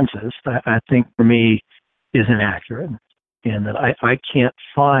word consensus, I think, for me, is inaccurate, in that I can't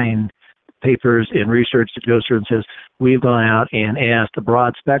find papers in research that goes through and says, we've gone out and asked a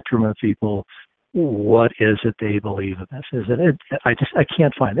broad spectrum of people what is it they believe in this. Is it? I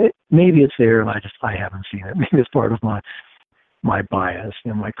can't find it. Maybe it's there, and I haven't seen it. Maybe it's part of my bias,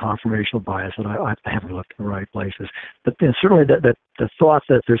 my confirmational bias, that I haven't looked in the right places. But then certainly the thought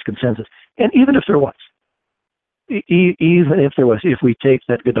that there's consensus, and even if there was, if we take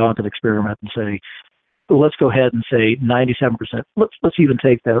that Gedanken experiment and say, let's go ahead and say 97%, let's even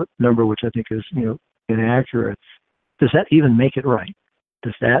take that number, which I think is, inaccurate. Does that even make it right?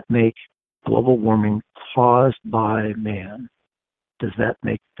 Does that make global warming caused by man? Does that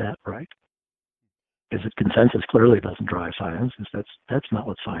make that right? Because consensus clearly doesn't drive science. That's not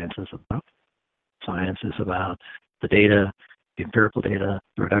what science is about. Science is about the data, the empirical data,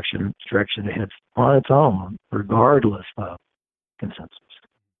 the direction it heads on its own, regardless of consensus.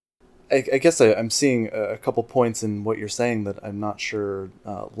 I guess I'm seeing a couple points in what you're saying that I'm not sure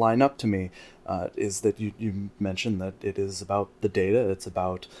line up to me. Is that you mentioned that it is about the data, it's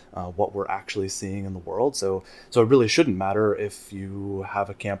about what we're actually seeing in the world. So it really shouldn't matter if you have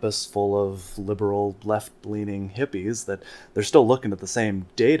a campus full of liberal, left-leaning hippies, that they're still looking at the same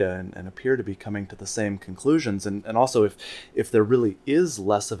data and appear to be coming to the same conclusions. And also, if there really is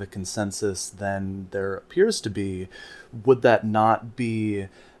less of a consensus than there appears to be, would that not be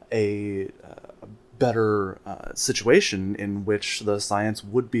a better situation in which the science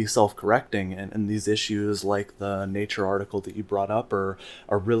would be self-correcting, and these issues like the Nature article that you brought up are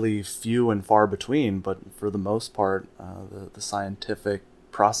really few and far between, but for the most part the scientific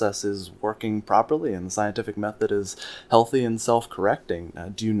process is working properly and the scientific method is healthy and self-correcting.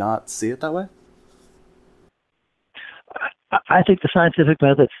 Do you not see it that way? I think the scientific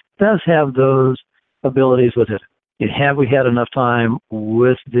method does have those abilities with it. Have we had enough time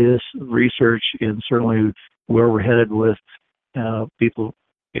with this research, and certainly where we're headed with people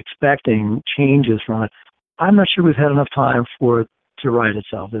expecting changes from it? I'm not sure we've had enough time for it to right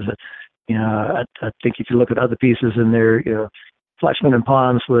itself. Is it? I think if you look at other pieces in there, Fleischmann and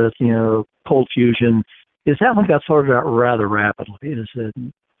Pons with cold fusion, is that one got sorted out rather rapidly? Is it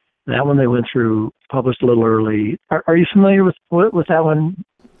that one they went through, published a little early? Are you familiar with that one?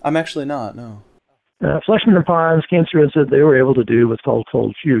 I'm actually not. No. Fleischmann and Pons came through and said they were able to do what's called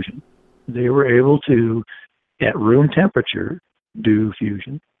cold fusion. They were able to, at room temperature, do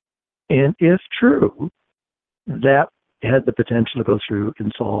fusion. And if true, that had the potential to go through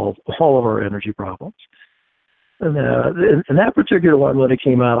and solve all of our energy problems. And that particular one, when it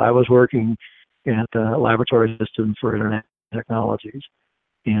came out, I was working at the Laboratory System for Internet Technologies.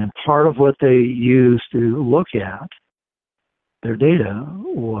 And part of what they used to look at their data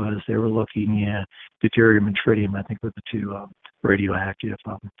was they were looking at deuterium and tritium, I think, were the two radioactive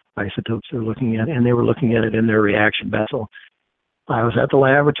isotopes they were looking at, and they were looking at it in their reaction vessel. I was at the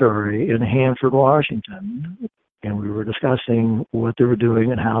laboratory in Hanford, Washington, and we were discussing what they were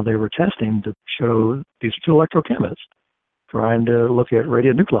doing and how they were testing to show these two electrochemists trying to look at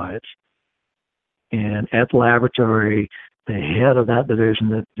radionuclides. And at the laboratory, the head of that division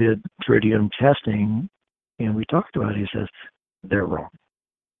that did tritium testing, and we talked about it, he says, they're wrong.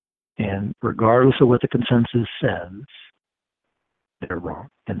 And regardless of what the consensus says, they're wrong,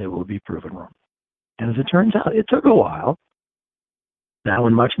 and they will be proven wrong. And as it turns out, it took a while. That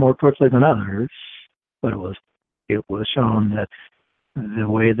one much more quickly than others, but it was shown that the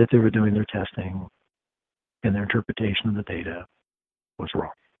way that they were doing their testing and their interpretation of the data was wrong.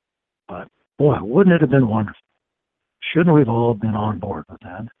 But boy, wouldn't it have been wonderful? Shouldn't we have all been on board with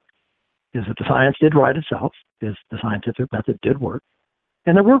that? Is that the science did write itself, is the scientific method did work.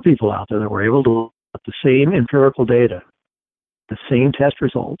 And there were people out there that were able to look at the same empirical data, the same test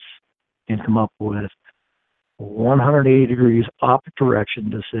results, and come up with 180 degrees opposite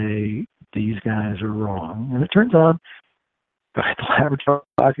direction to say these guys are wrong. And it turns out the laboratory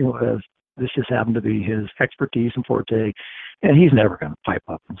talking with, this just happened to be his expertise and forte, and he's never going to pipe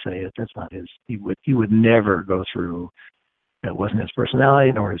up and say it. That's not his. He would never go through. It wasn't his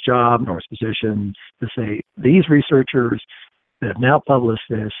personality, nor his job, nor his position to say these researchers that have now published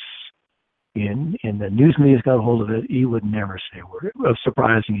this in the news media's got a hold of it. He would never say a word. It was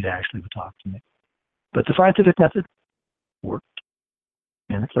surprising he'd actually would talk to me. But the scientific method worked,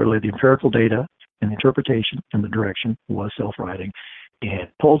 and clearly the empirical data and the interpretation and the direction was self-writing. And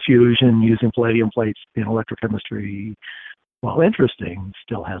cold fusion using palladium plates in electrochemistry, while interesting,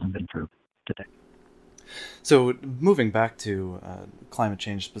 still hasn't been proven today. So moving back to climate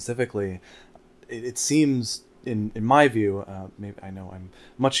change specifically, it seems, in my view, maybe I know I'm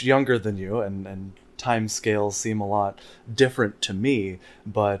much younger than you, and time scales seem a lot different to me,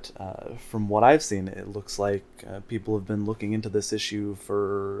 but from what I've seen, it looks like people have been looking into this issue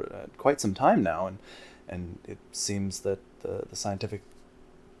for quite some time now, and it seems that the scientific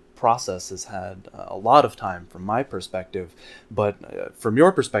process has had a lot of time from my perspective. But from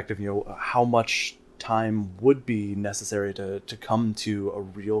your perspective, how much time would be necessary to come to a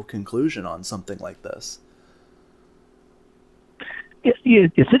real conclusion on something like this?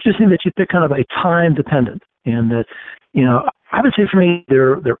 It's interesting that you pick kind of a time dependent, and that, I would say for me,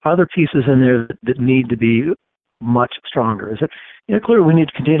 there are other pieces in there that need to be much stronger. Is that, clearly we need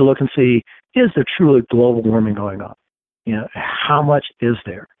to continue to look and see, is there truly global warming going on? How much is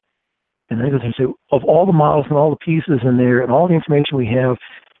there? And then they say, of all the models and all the pieces in there and all the information we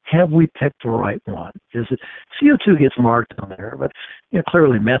have we picked the right one? Is it CO2 gets marked on there, but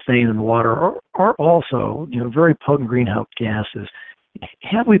clearly methane and water are also very potent greenhouse gases.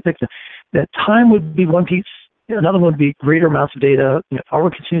 Have we picked that? Time would be one piece. Another one would be greater amounts of data. Are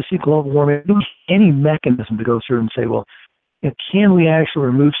we continuing to see global warming? Do we have any mechanism to go through and say, well, can we actually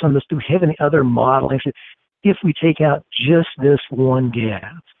remove some of this? Do we have any other modeling? If we take out just this one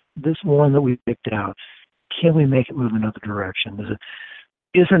gas, this one that we picked out, can we make it move in another direction?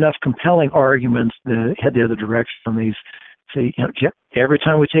 Is there enough compelling arguments that head the other direction on these? Say, every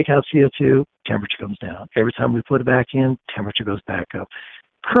time we take out CO2, temperature comes down. Every time we put it back in, temperature goes back up.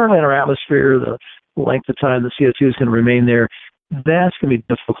 Currently in our atmosphere, the length of time the CO2 is going to remain there, that's going to be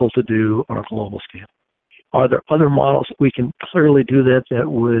difficult to do on a global scale. Are there other models that we can clearly do that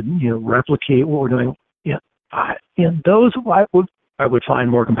would replicate what we're doing? Those I would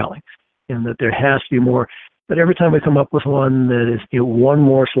find more compelling, and that there has to be more. But every time we come up with one that is one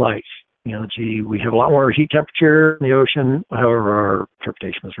more slice, we have a lot more heat temperature in the ocean. However, our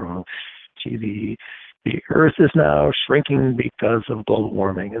interpretation is wrong. The Earth is now shrinking because of global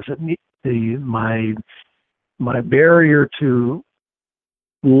warming. Is it my barrier to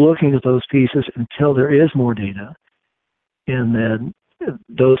looking at those pieces until there is more data, and then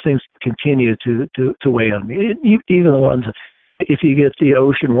those things continue to weigh on me. Even the ones, if you get the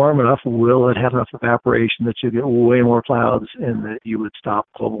ocean warm enough, will it have enough evaporation that you get way more clouds and that you would stop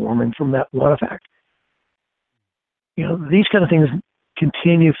global warming from that one effect? These kind of things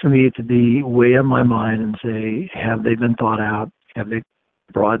continue for me to be weigh on my mind and say, have they been thought out? Have they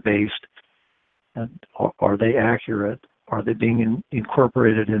broad-based? And are they accurate? Are they being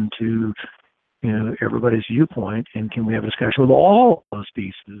incorporated into everybody's viewpoint? And can we have a discussion with all those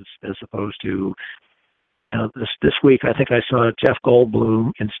pieces as opposed to this week, I think I saw Jeff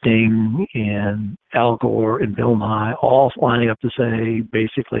Goldblum and Sting and Al Gore and Bill Nye all lining up to say,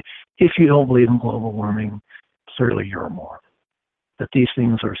 basically, if you don't believe in global warming, clearly you're a moron. That these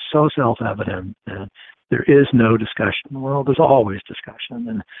things are so self-evident that there is no discussion. Well, there's always discussion.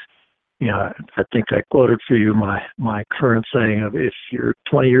 And, I think I quoted for you my current saying of, if you're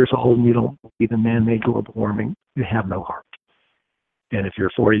 20 years old and you don't believe in man-made global warming, you have no heart. And if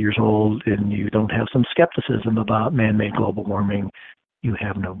you're 40 years old and you don't have some skepticism about man-made global warming, you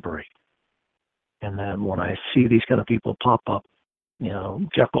have no brain. And then when I see these kind of people pop up,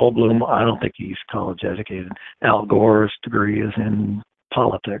 Jeff Goldblum, I don't think he's college educated. Al Gore's degree is in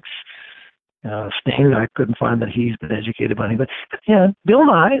politics. Sting, I couldn't find that he's been educated by anybody. But Bill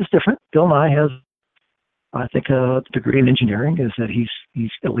Nye is different. Bill Nye has, I think, a degree in engineering, is that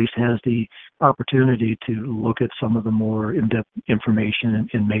he's at least has the opportunity to look at some of the more in-depth information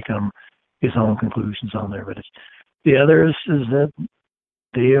and make his own conclusions on there. But the others is that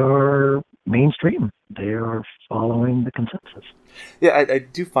they are mainstream. They are following the consensus. Yeah, I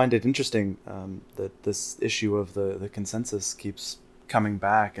do find it interesting that this issue of the consensus keeps coming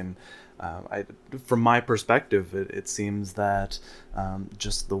back, and from my perspective, it seems that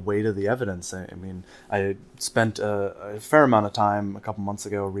just the weight of the evidence. I mean, I spent a fair amount of time a couple months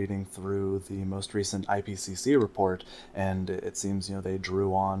ago reading through the most recent IPCC report, and it seems they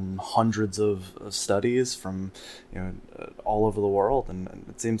drew on hundreds of studies from all over the world, and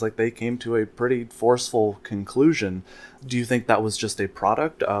it seems like they came to a pretty forceful conclusion. Do you think that was just a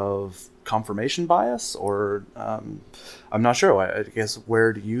product of confirmation bias, or I'm not sure. I guess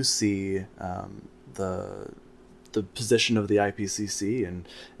where do you see the position of the IPCC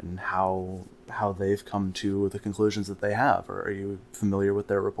and how they've come to the conclusions that they have? Or are you familiar with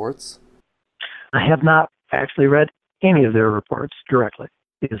their reports? I have not actually read any of their reports directly.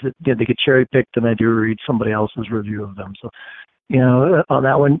 Did they get cherry picked, and I do read somebody else's review of them. So, on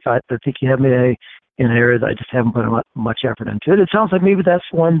that one, I think you have me in an area that I just haven't put much effort into it. It sounds like maybe that's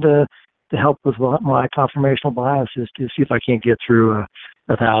one to help with my confirmational bias, is to see if I can't get through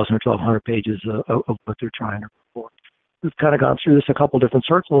 1,000 or 1,200 pages of what they're trying to report. We've kind of gone through this a couple different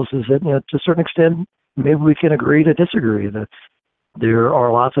circles. Is that to a certain extent, maybe we can agree to disagree. That there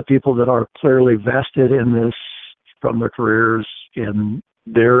are lots of people that are clearly vested in this from their careers and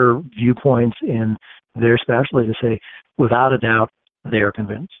their viewpoints in their specialty, to say, without a doubt, they are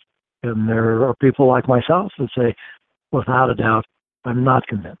convinced. And there are people like myself that say, without a doubt, I'm not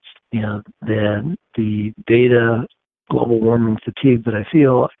convinced. Then the data, global warming fatigue that I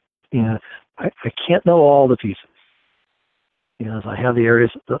feel, I can't know all the pieces. I have the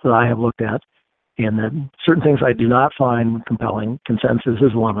areas that I have looked at, and then certain things I do not find compelling. Consensus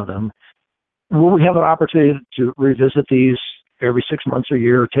is one of them. Will we have an opportunity to revisit these every 6 months or a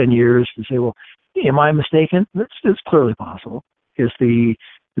year or 10 years to say, well, am I mistaken? It's clearly possible. Is the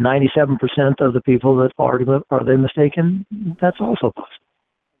 97% of the people that are they mistaken? That's also possible.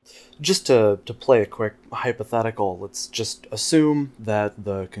 Just to play a quick hypothetical, let's just assume that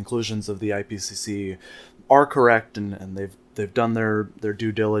the conclusions of the IPCC are correct, and they've done their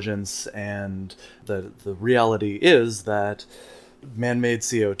due diligence, and the reality is that man-made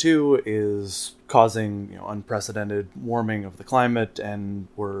CO2 is causing unprecedented warming of the climate, and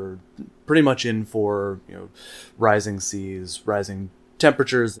we're pretty much in for rising seas, rising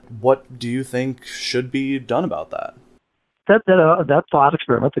temperatures. What do you think should be done about that? That thought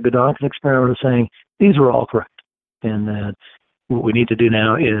experiment, the Godonkin experiment, is saying these are all correct, and that what we need to do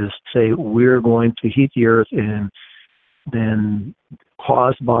now is say we're going to heat the Earth, and then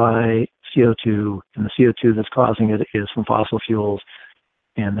caused by CO2, and the CO2 that's causing it is from fossil fuels,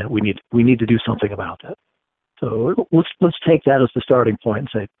 and that we need to do something about that. So let's take that as the starting point and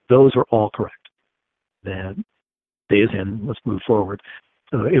say those are all correct. Then days in, let's move forward.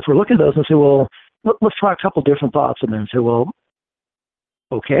 So if we're looking at those and say, well, let's try a couple different thoughts, and then say, well,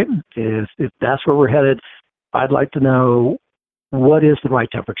 okay, if that's where we're headed, I'd like to know, what is the right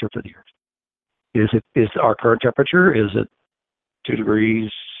temperature for the Earth? Is our current temperature, is it 2 degrees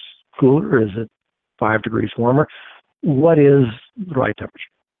cooler? Is it 5 degrees warmer? What is the right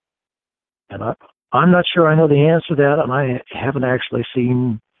temperature? And I'm not sure I know the answer to that, and I haven't actually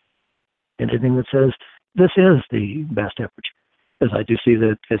seen anything that says this is the best temperature. As I do see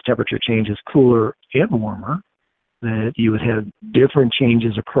that as temperature changes cooler and warmer, that you would have different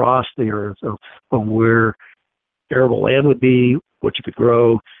changes across the Earth of where arable land would be, what you could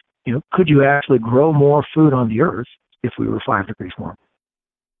grow. Could you actually grow more food on the Earth if we were 5 degrees warmer?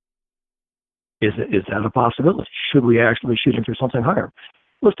 Is that a possibility? Should we actually be shooting for something higher?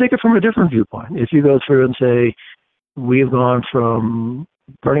 Let's take it from a different viewpoint. If you go through and say, we've gone from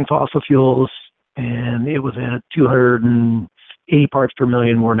burning fossil fuels, and it was at 280 parts per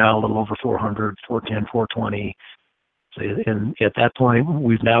million, we're now a little over 400, 410, 420. And at that point,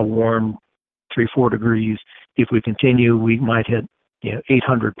 we've now warmed 3-4 degrees. If we continue, we might hit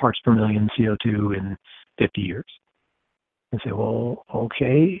 800 parts per million CO2 in 50 years. And say, well,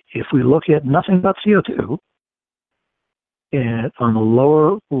 okay, if we look at nothing but CO2, and on the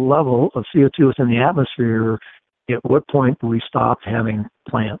lower level of CO2 within the atmosphere, at what point do we stop having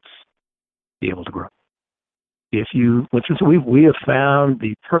plants be able to grow? We have found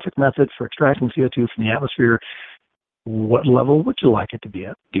the perfect method for extracting CO2 from the atmosphere. What level would you like it to be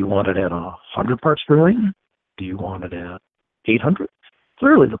at? Do you want it at 100 parts per million? Do you want it at 800?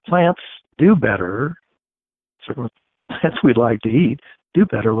 Clearly, the plants do better, certainly plants we'd like to eat, do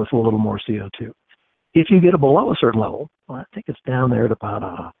better with a little more CO2. If you get it below a certain level, well, I think it's down there at about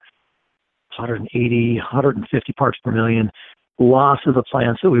 180, 150 parts per million, lots of the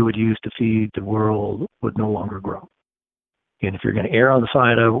plants that we would use to feed the world would no longer grow. And if you're going to err on the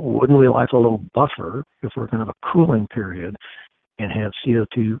side of, wouldn't we like a little buffer if we're going to have a cooling period and have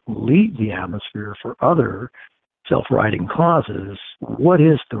CO2 leave the atmosphere for other self-righting causes? What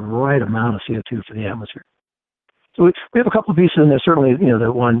is the right amount of CO2 for the atmosphere? So we have a couple of pieces in there. Certainly,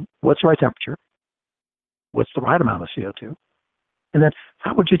 the one, what's the right temperature? What's the right amount of CO2? And then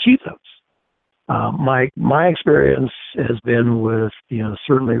how would you achieve those? My experience has been with,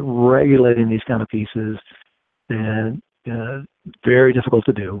 certainly regulating these kind of pieces, and very difficult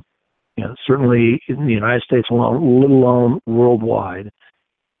to do. Certainly in the United States alone, let alone worldwide,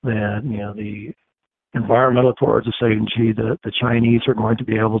 that, the environmental accords are saying, gee, the Chinese are going to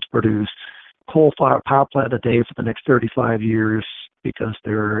be able to produce coal-fired power plant a day for the next 35 years because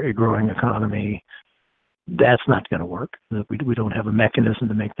they're a growing economy. That's not going to work. We don't have a mechanism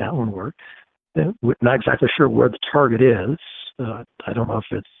to make that one work. We're not exactly sure where the target is. I don't know if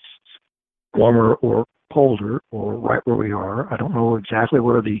it's warmer or colder or right where we are. I don't know exactly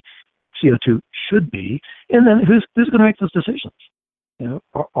where the CO2 should be. And then who's going to make those decisions?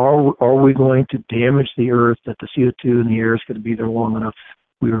 Are we going to damage the earth that the CO2 in the air is going to be there long enough?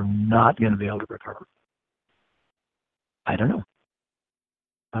 We are not going to be able to recover. I don't know.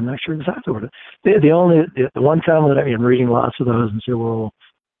 I'm not sure exactly what it is. The one comment that I'm reading lots of those and say, well,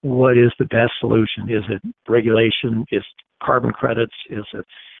 what is the best solution? Is it regulation? Is it carbon credits? Is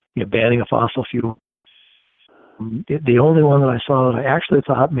it banning a fossil fuel? The only one that I saw that I actually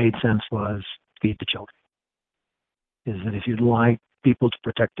thought made sense was feed the children. Is that if you'd like people to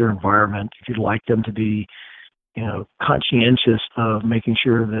protect their environment, if you'd like them to be, conscientious of making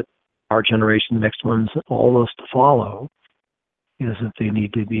sure that our generation, the next ones, all those to follow, is that they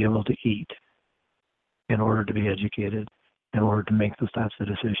need to be able to eat in order to be educated, in order to make those types of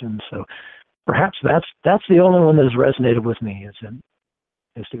decisions. So perhaps that's the only one that has resonated with me, is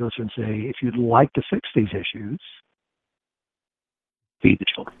to go through and say, if you'd like to fix these issues, feed the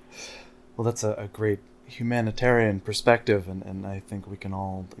children. Well, that's a great humanitarian perspective, and I think we can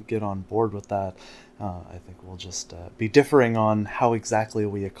all get on board with that. I think we'll just be differing on how exactly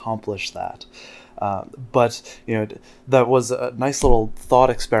we accomplish that. But that was a nice little thought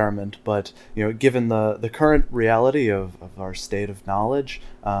experiment. But given the current reality of our state of knowledge,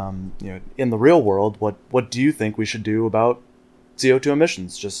 in the real world, what do you think we should do about CO2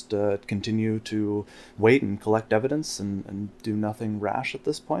 emissions? Just continue to wait and collect evidence and do nothing rash at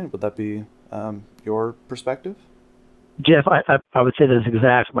this point? Would that be your perspective? Jeff, I would say that's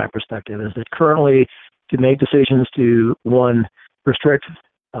exactly my perspective, is that currently to make decisions to, one, restrict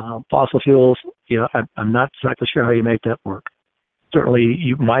fossil fuels, I'm not exactly sure how you make that work. Certainly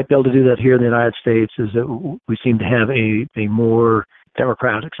you might be able to do that here in the United States, is that we seem to have a more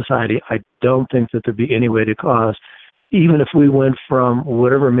democratic society. I don't think that there'd be any way to cause, even if we went from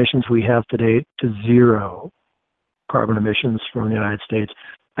whatever emissions we have today to zero carbon emissions from the United States,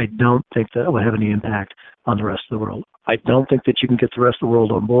 I don't think that would have any impact on the rest of the world. I don't think that you can get the rest of the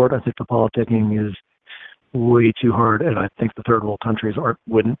world on board. I think the politicking is way too hard, and I think the third world countries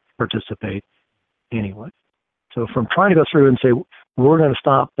wouldn't participate anyway. So from trying to go through and say, we're going to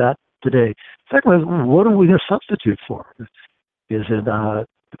stop that today. Secondly, what are we going to substitute for? Is it the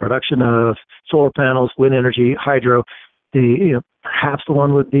production of solar panels, wind energy, hydro? Perhaps the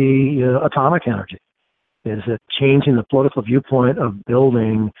one would be atomic energy. Is it changing the political viewpoint of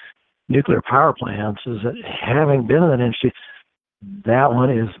building nuclear power plants? Is it, having been in that industry, that one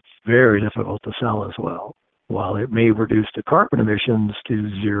is very difficult to sell as well. While it may reduce the carbon emissions to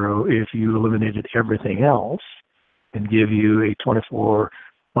zero if you eliminated everything else and give you a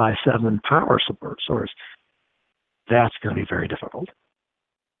 24/7 power source, that's going to be very difficult.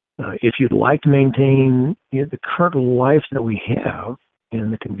 If you'd like to maintain the current life that we have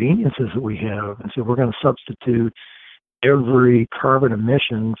and the conveniences that we have, and so we're going to substitute every carbon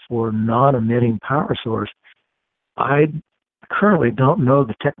emission for non-emitting power source, I currently don't know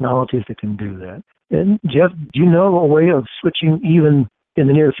the technologies that can do that. And Jeff, do you know a way of switching even in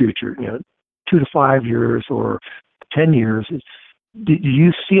the near future, 2 to 5 years or 10 years? Do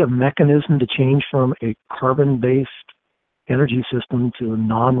you see a mechanism to change from a carbon-based energy system to a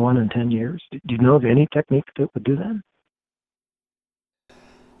non-one in 10 years? Do you know of any technique that would do that?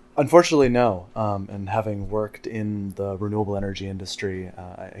 Unfortunately, no. And having worked in the renewable energy industry,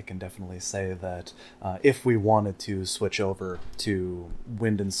 I can definitely say that if we wanted to switch over to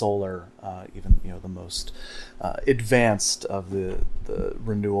wind and solar, even the most advanced of the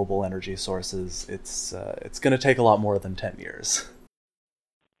renewable energy sources, it's going to take a lot more than 10 years.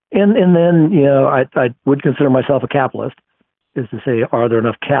 And then I would consider myself a capitalist, is to say, are there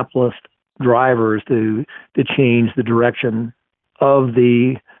enough capitalist drivers to change the direction of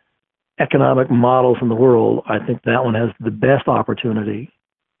the economic models in the world, I think that one has the best opportunity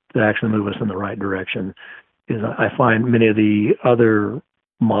to actually move us in the right direction. Is I find many of the other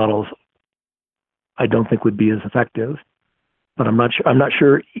models I don't think would be as effective, but I'm not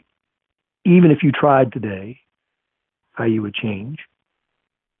sure even if you tried today how you would change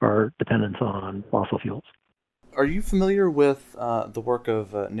our dependence on fossil fuels. Are you familiar with the work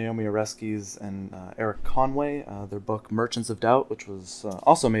of Naomi Oreskes and Eric Conway, their book Merchants of Doubt, which was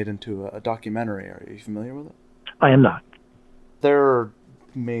also made into a documentary? Are you familiar with it? I am not. Their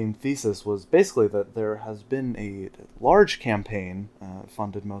main thesis was basically that there has been a large campaign,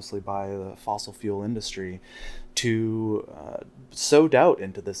 funded mostly by the fossil fuel industry, to sow doubt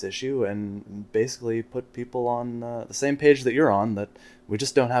into this issue and basically put people on the same page that you're on, that we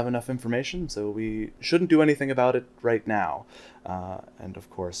just don't have enough information, so we shouldn't do anything about it right now. And of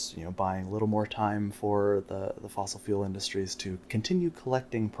course, buying a little more time for the fossil fuel industries to continue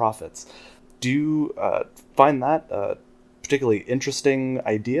collecting profits. Do you find that a particularly interesting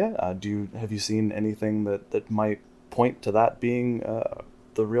idea? Have you seen anything that might point to that being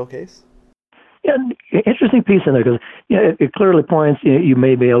the real case? Yeah, interesting piece in there, because it clearly points. You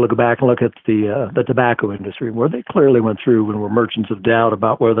may be able to go back and look at the tobacco industry, where they clearly went through when we're merchants of doubt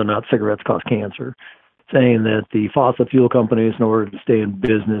about whether or not cigarettes cause cancer, saying that the fossil fuel companies, in order to stay in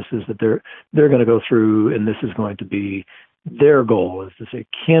business, is that they're going to go through, and this is going to be their goal, is to say,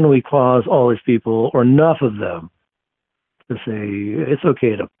 can we cause all these people, or enough of them, to say it's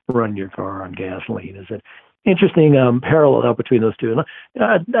okay to run your car on gasoline? Is it interesting parallel between those two?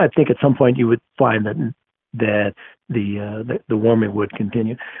 And I think at some point you would find that the warming would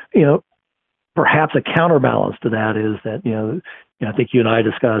continue. Perhaps a counterbalance to that is that I think you and I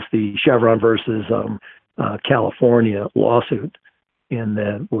discussed the Chevron versus California lawsuit, in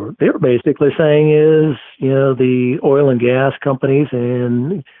that they were basically saying is the oil and gas companies,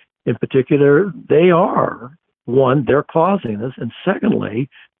 and in particular, they are one, they're causing this, and secondly,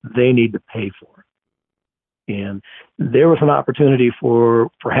 they need to pay for it. And there was an opportunity for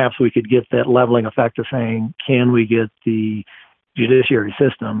perhaps we could get that leveling effect of saying, can we get the judiciary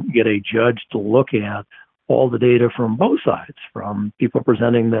system, get a judge to look at all the data from both sides, from people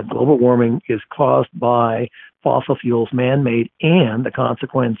presenting that global warming is caused by fossil fuels, man-made, and the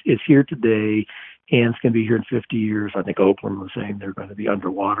consequence is here today and it's going to be here in 50 years. I think Oakland was saying they're going to be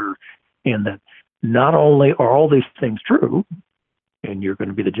underwater, and that not only are all these things true, and you're going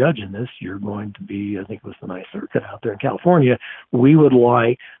to be the judge in this, you're going to be, I think it was the Ninth Circuit out there in California, we would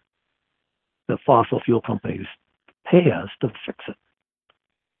like the fossil fuel companies to pay us to fix it.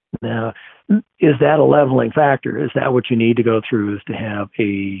 Now, is that a leveling factor? Is that what you need to go through, is to have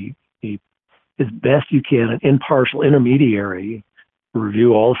as best you can, an impartial intermediary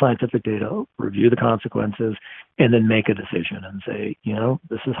review all the scientific data, review the consequences, and then make a decision and say,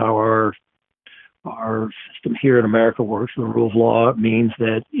 this is how our system here in America works. The rule of law means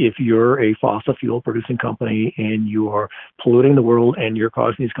that if you're a fossil fuel producing company and you are polluting the world and you're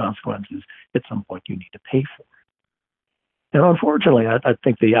causing these consequences, at some point you need to pay for it. And unfortunately, I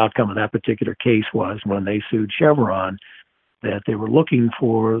think the outcome of that particular case was, when they sued Chevron, that they were looking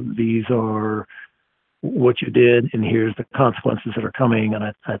for, these are what you did, and here's the consequences that are coming. And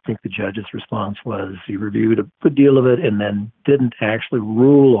I think the judge's response was he reviewed a good deal of it and then didn't actually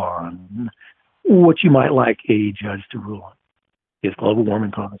rule on what you might like a judge to rule on. Is global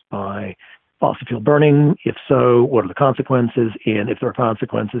warming caused by fossil fuel burning? If so, what are the consequences? And if there are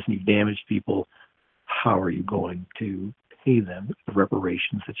consequences and you've damaged people, how are you going to pay them the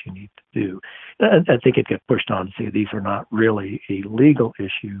reparations that you need to do? I think it got pushed on to say these are not really a legal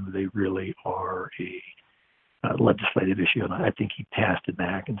issue. They really are a legislative issue. And I think he passed it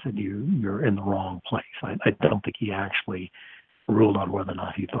back and said, you're in the wrong place. I don't think he actually ruled on whether or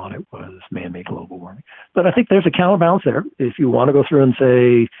not he thought it was man-made global warming. But I think there's a counterbalance there. If you want to go through and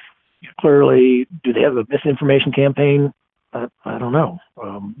say, clearly, do they have a misinformation campaign? I don't know.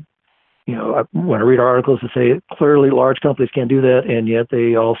 When I read articles that say clearly large companies can't do that, and yet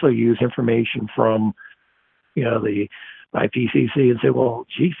they also use information from, the IPCC and say, well,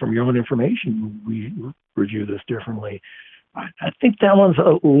 gee, from your own information, we review this differently. I think that one's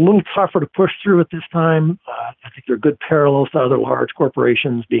a little tougher to push through at this time. I think there are good parallels to other large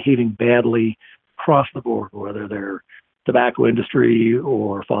corporations behaving badly across the board, whether they're tobacco industry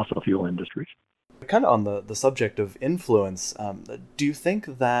or fossil fuel industries. Kind of on the subject of influence, do you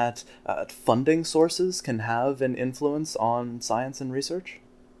think that funding sources can have an influence on science and research?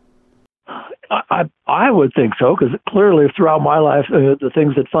 I would think so, because clearly throughout my life, the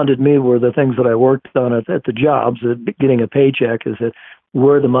things that funded me were the things that I worked on at the jobs. Getting a paycheck is that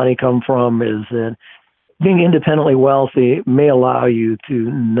where the money come from, is that being independently wealthy may allow you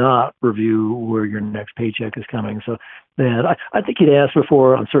to not review where your next paycheck is coming. So then I think you'd asked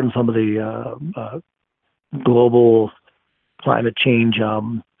before on some of the global climate change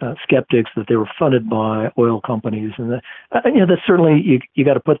skeptics that they were funded by oil companies, and that's certainly you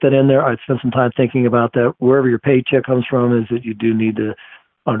got to put that in there. I'd spend some time thinking about that. Wherever your paycheck comes from, is that you do need to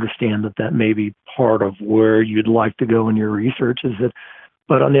understand that may be part of where you'd like to go in your research. Is it?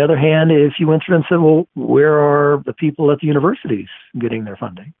 But on the other hand, if you went through and said, well, where are the people at the universities getting their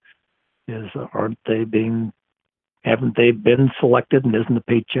funding? Haven't they been selected, and isn't the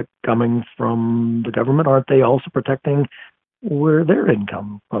paycheck coming from the government? Aren't they also protecting where their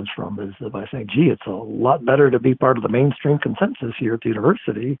income comes from? Is by saying, gee, it's a lot better to be part of the mainstream consensus here at the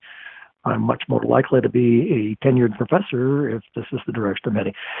university. I'm much more likely to be a tenured professor if this is the direction I'm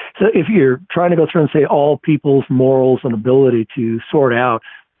heading. So if you're trying to go through and say all people's morals and ability to sort out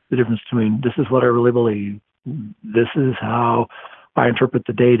the difference between this is what I really believe, this is how I interpret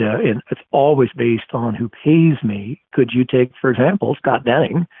the data, and it's always based on who pays me. Could you take, for example, Scott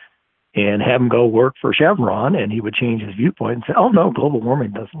Denning and have him go work for Chevron, and he would change his viewpoint and say, oh, no, global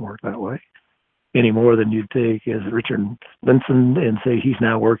warming doesn't work that way, any more than you'd take as Richard Linson and say he's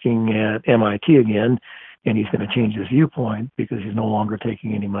now working at MIT again, and he's going to change his viewpoint because he's no longer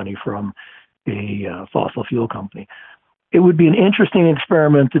taking any money from a fossil fuel company. It would be an interesting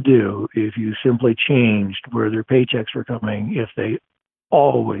experiment to do if you simply changed where their paychecks were coming, if they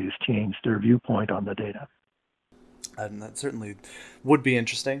always changed their viewpoint on the data. And that certainly would be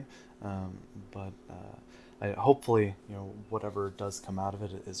interesting, but hopefully, whatever does come out of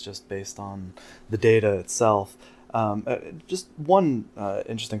it is just based on the data itself. Just one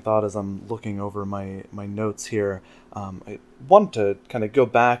interesting thought as I'm looking over my notes here. I want to kind of go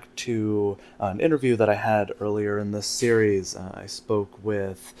back to an interview that I had earlier in this series. I spoke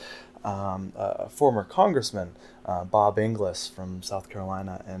with a former congressman, Bob Inglis from South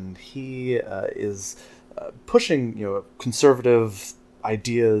Carolina, and he is pushing conservative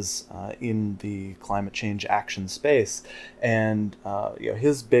ideas in the climate change action space, and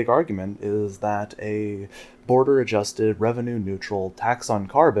his big argument is that a border-adjusted, revenue-neutral tax on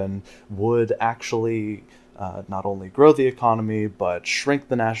carbon would actually not only grow the economy, but shrink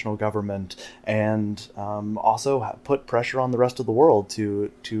the national government, and also put pressure on the rest of the world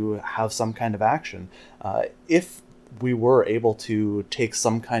to have some kind of action. If we were able to take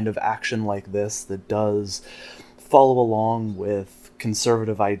some kind of action like this that does follow along with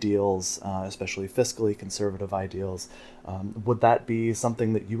conservative ideals, especially fiscally conservative ideals, would that be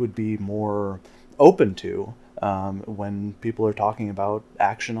something that you would be more open to when people are talking about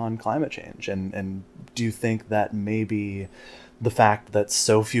action on climate change? And do you think that maybe the fact that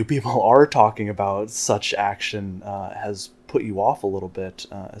so few people are talking about such action has put you off a little bit,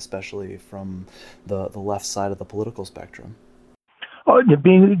 especially from the left side of the political spectrum? Oh,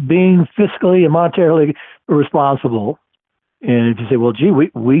 being fiscally and monetarily responsible. And if you say, well, gee,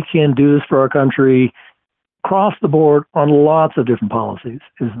 we can do this for our country across the board on lots of different policies,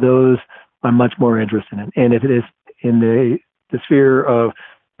 is those I'm much more interested in. And if it is in the sphere of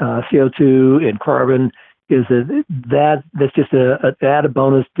CO2 and carbon, is that's just an added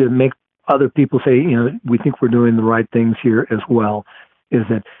bonus to make other people say, we think we're doing the right things here as well. Is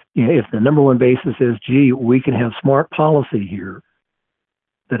that if the number one basis is, gee, we can have smart policy here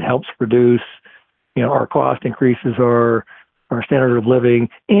that helps reduce, our cost increases our standard of living,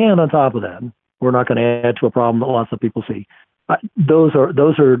 and on top of that, we're not going to add to a problem that lots of people see. Those are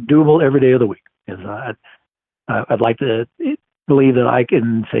doable every day of the week. I'd like to believe that I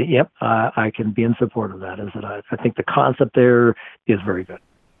can say, yep, I can be in support of that. I think the concept there is very good.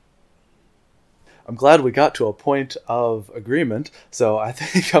 I'm glad we got to a point of agreement, so I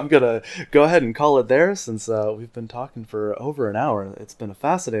think I'm going to go ahead and call it there since we've been talking for over an hour. It's been a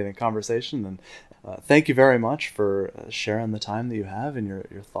fascinating conversation, and thank you very much for sharing the time that you have and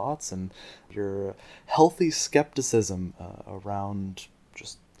your thoughts and your healthy skepticism around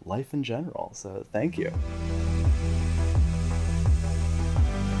just life in general. So thank you.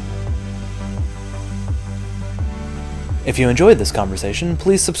 If you enjoyed this conversation,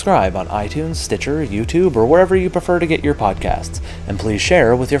 please subscribe on iTunes, Stitcher, YouTube, or wherever you prefer to get your podcasts, and please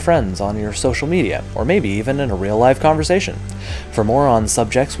share with your friends on your social media, or maybe even in a real-life conversation. For more on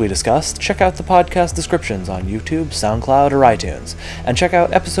subjects we discussed, check out the podcast descriptions on YouTube, SoundCloud, or iTunes, and check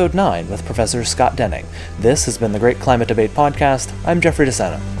out Episode 9 with Professor Scott Denning. This has been the Great Climate Debate Podcast. I'm Jeffrey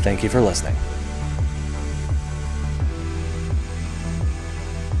DeSena. Thank you for listening.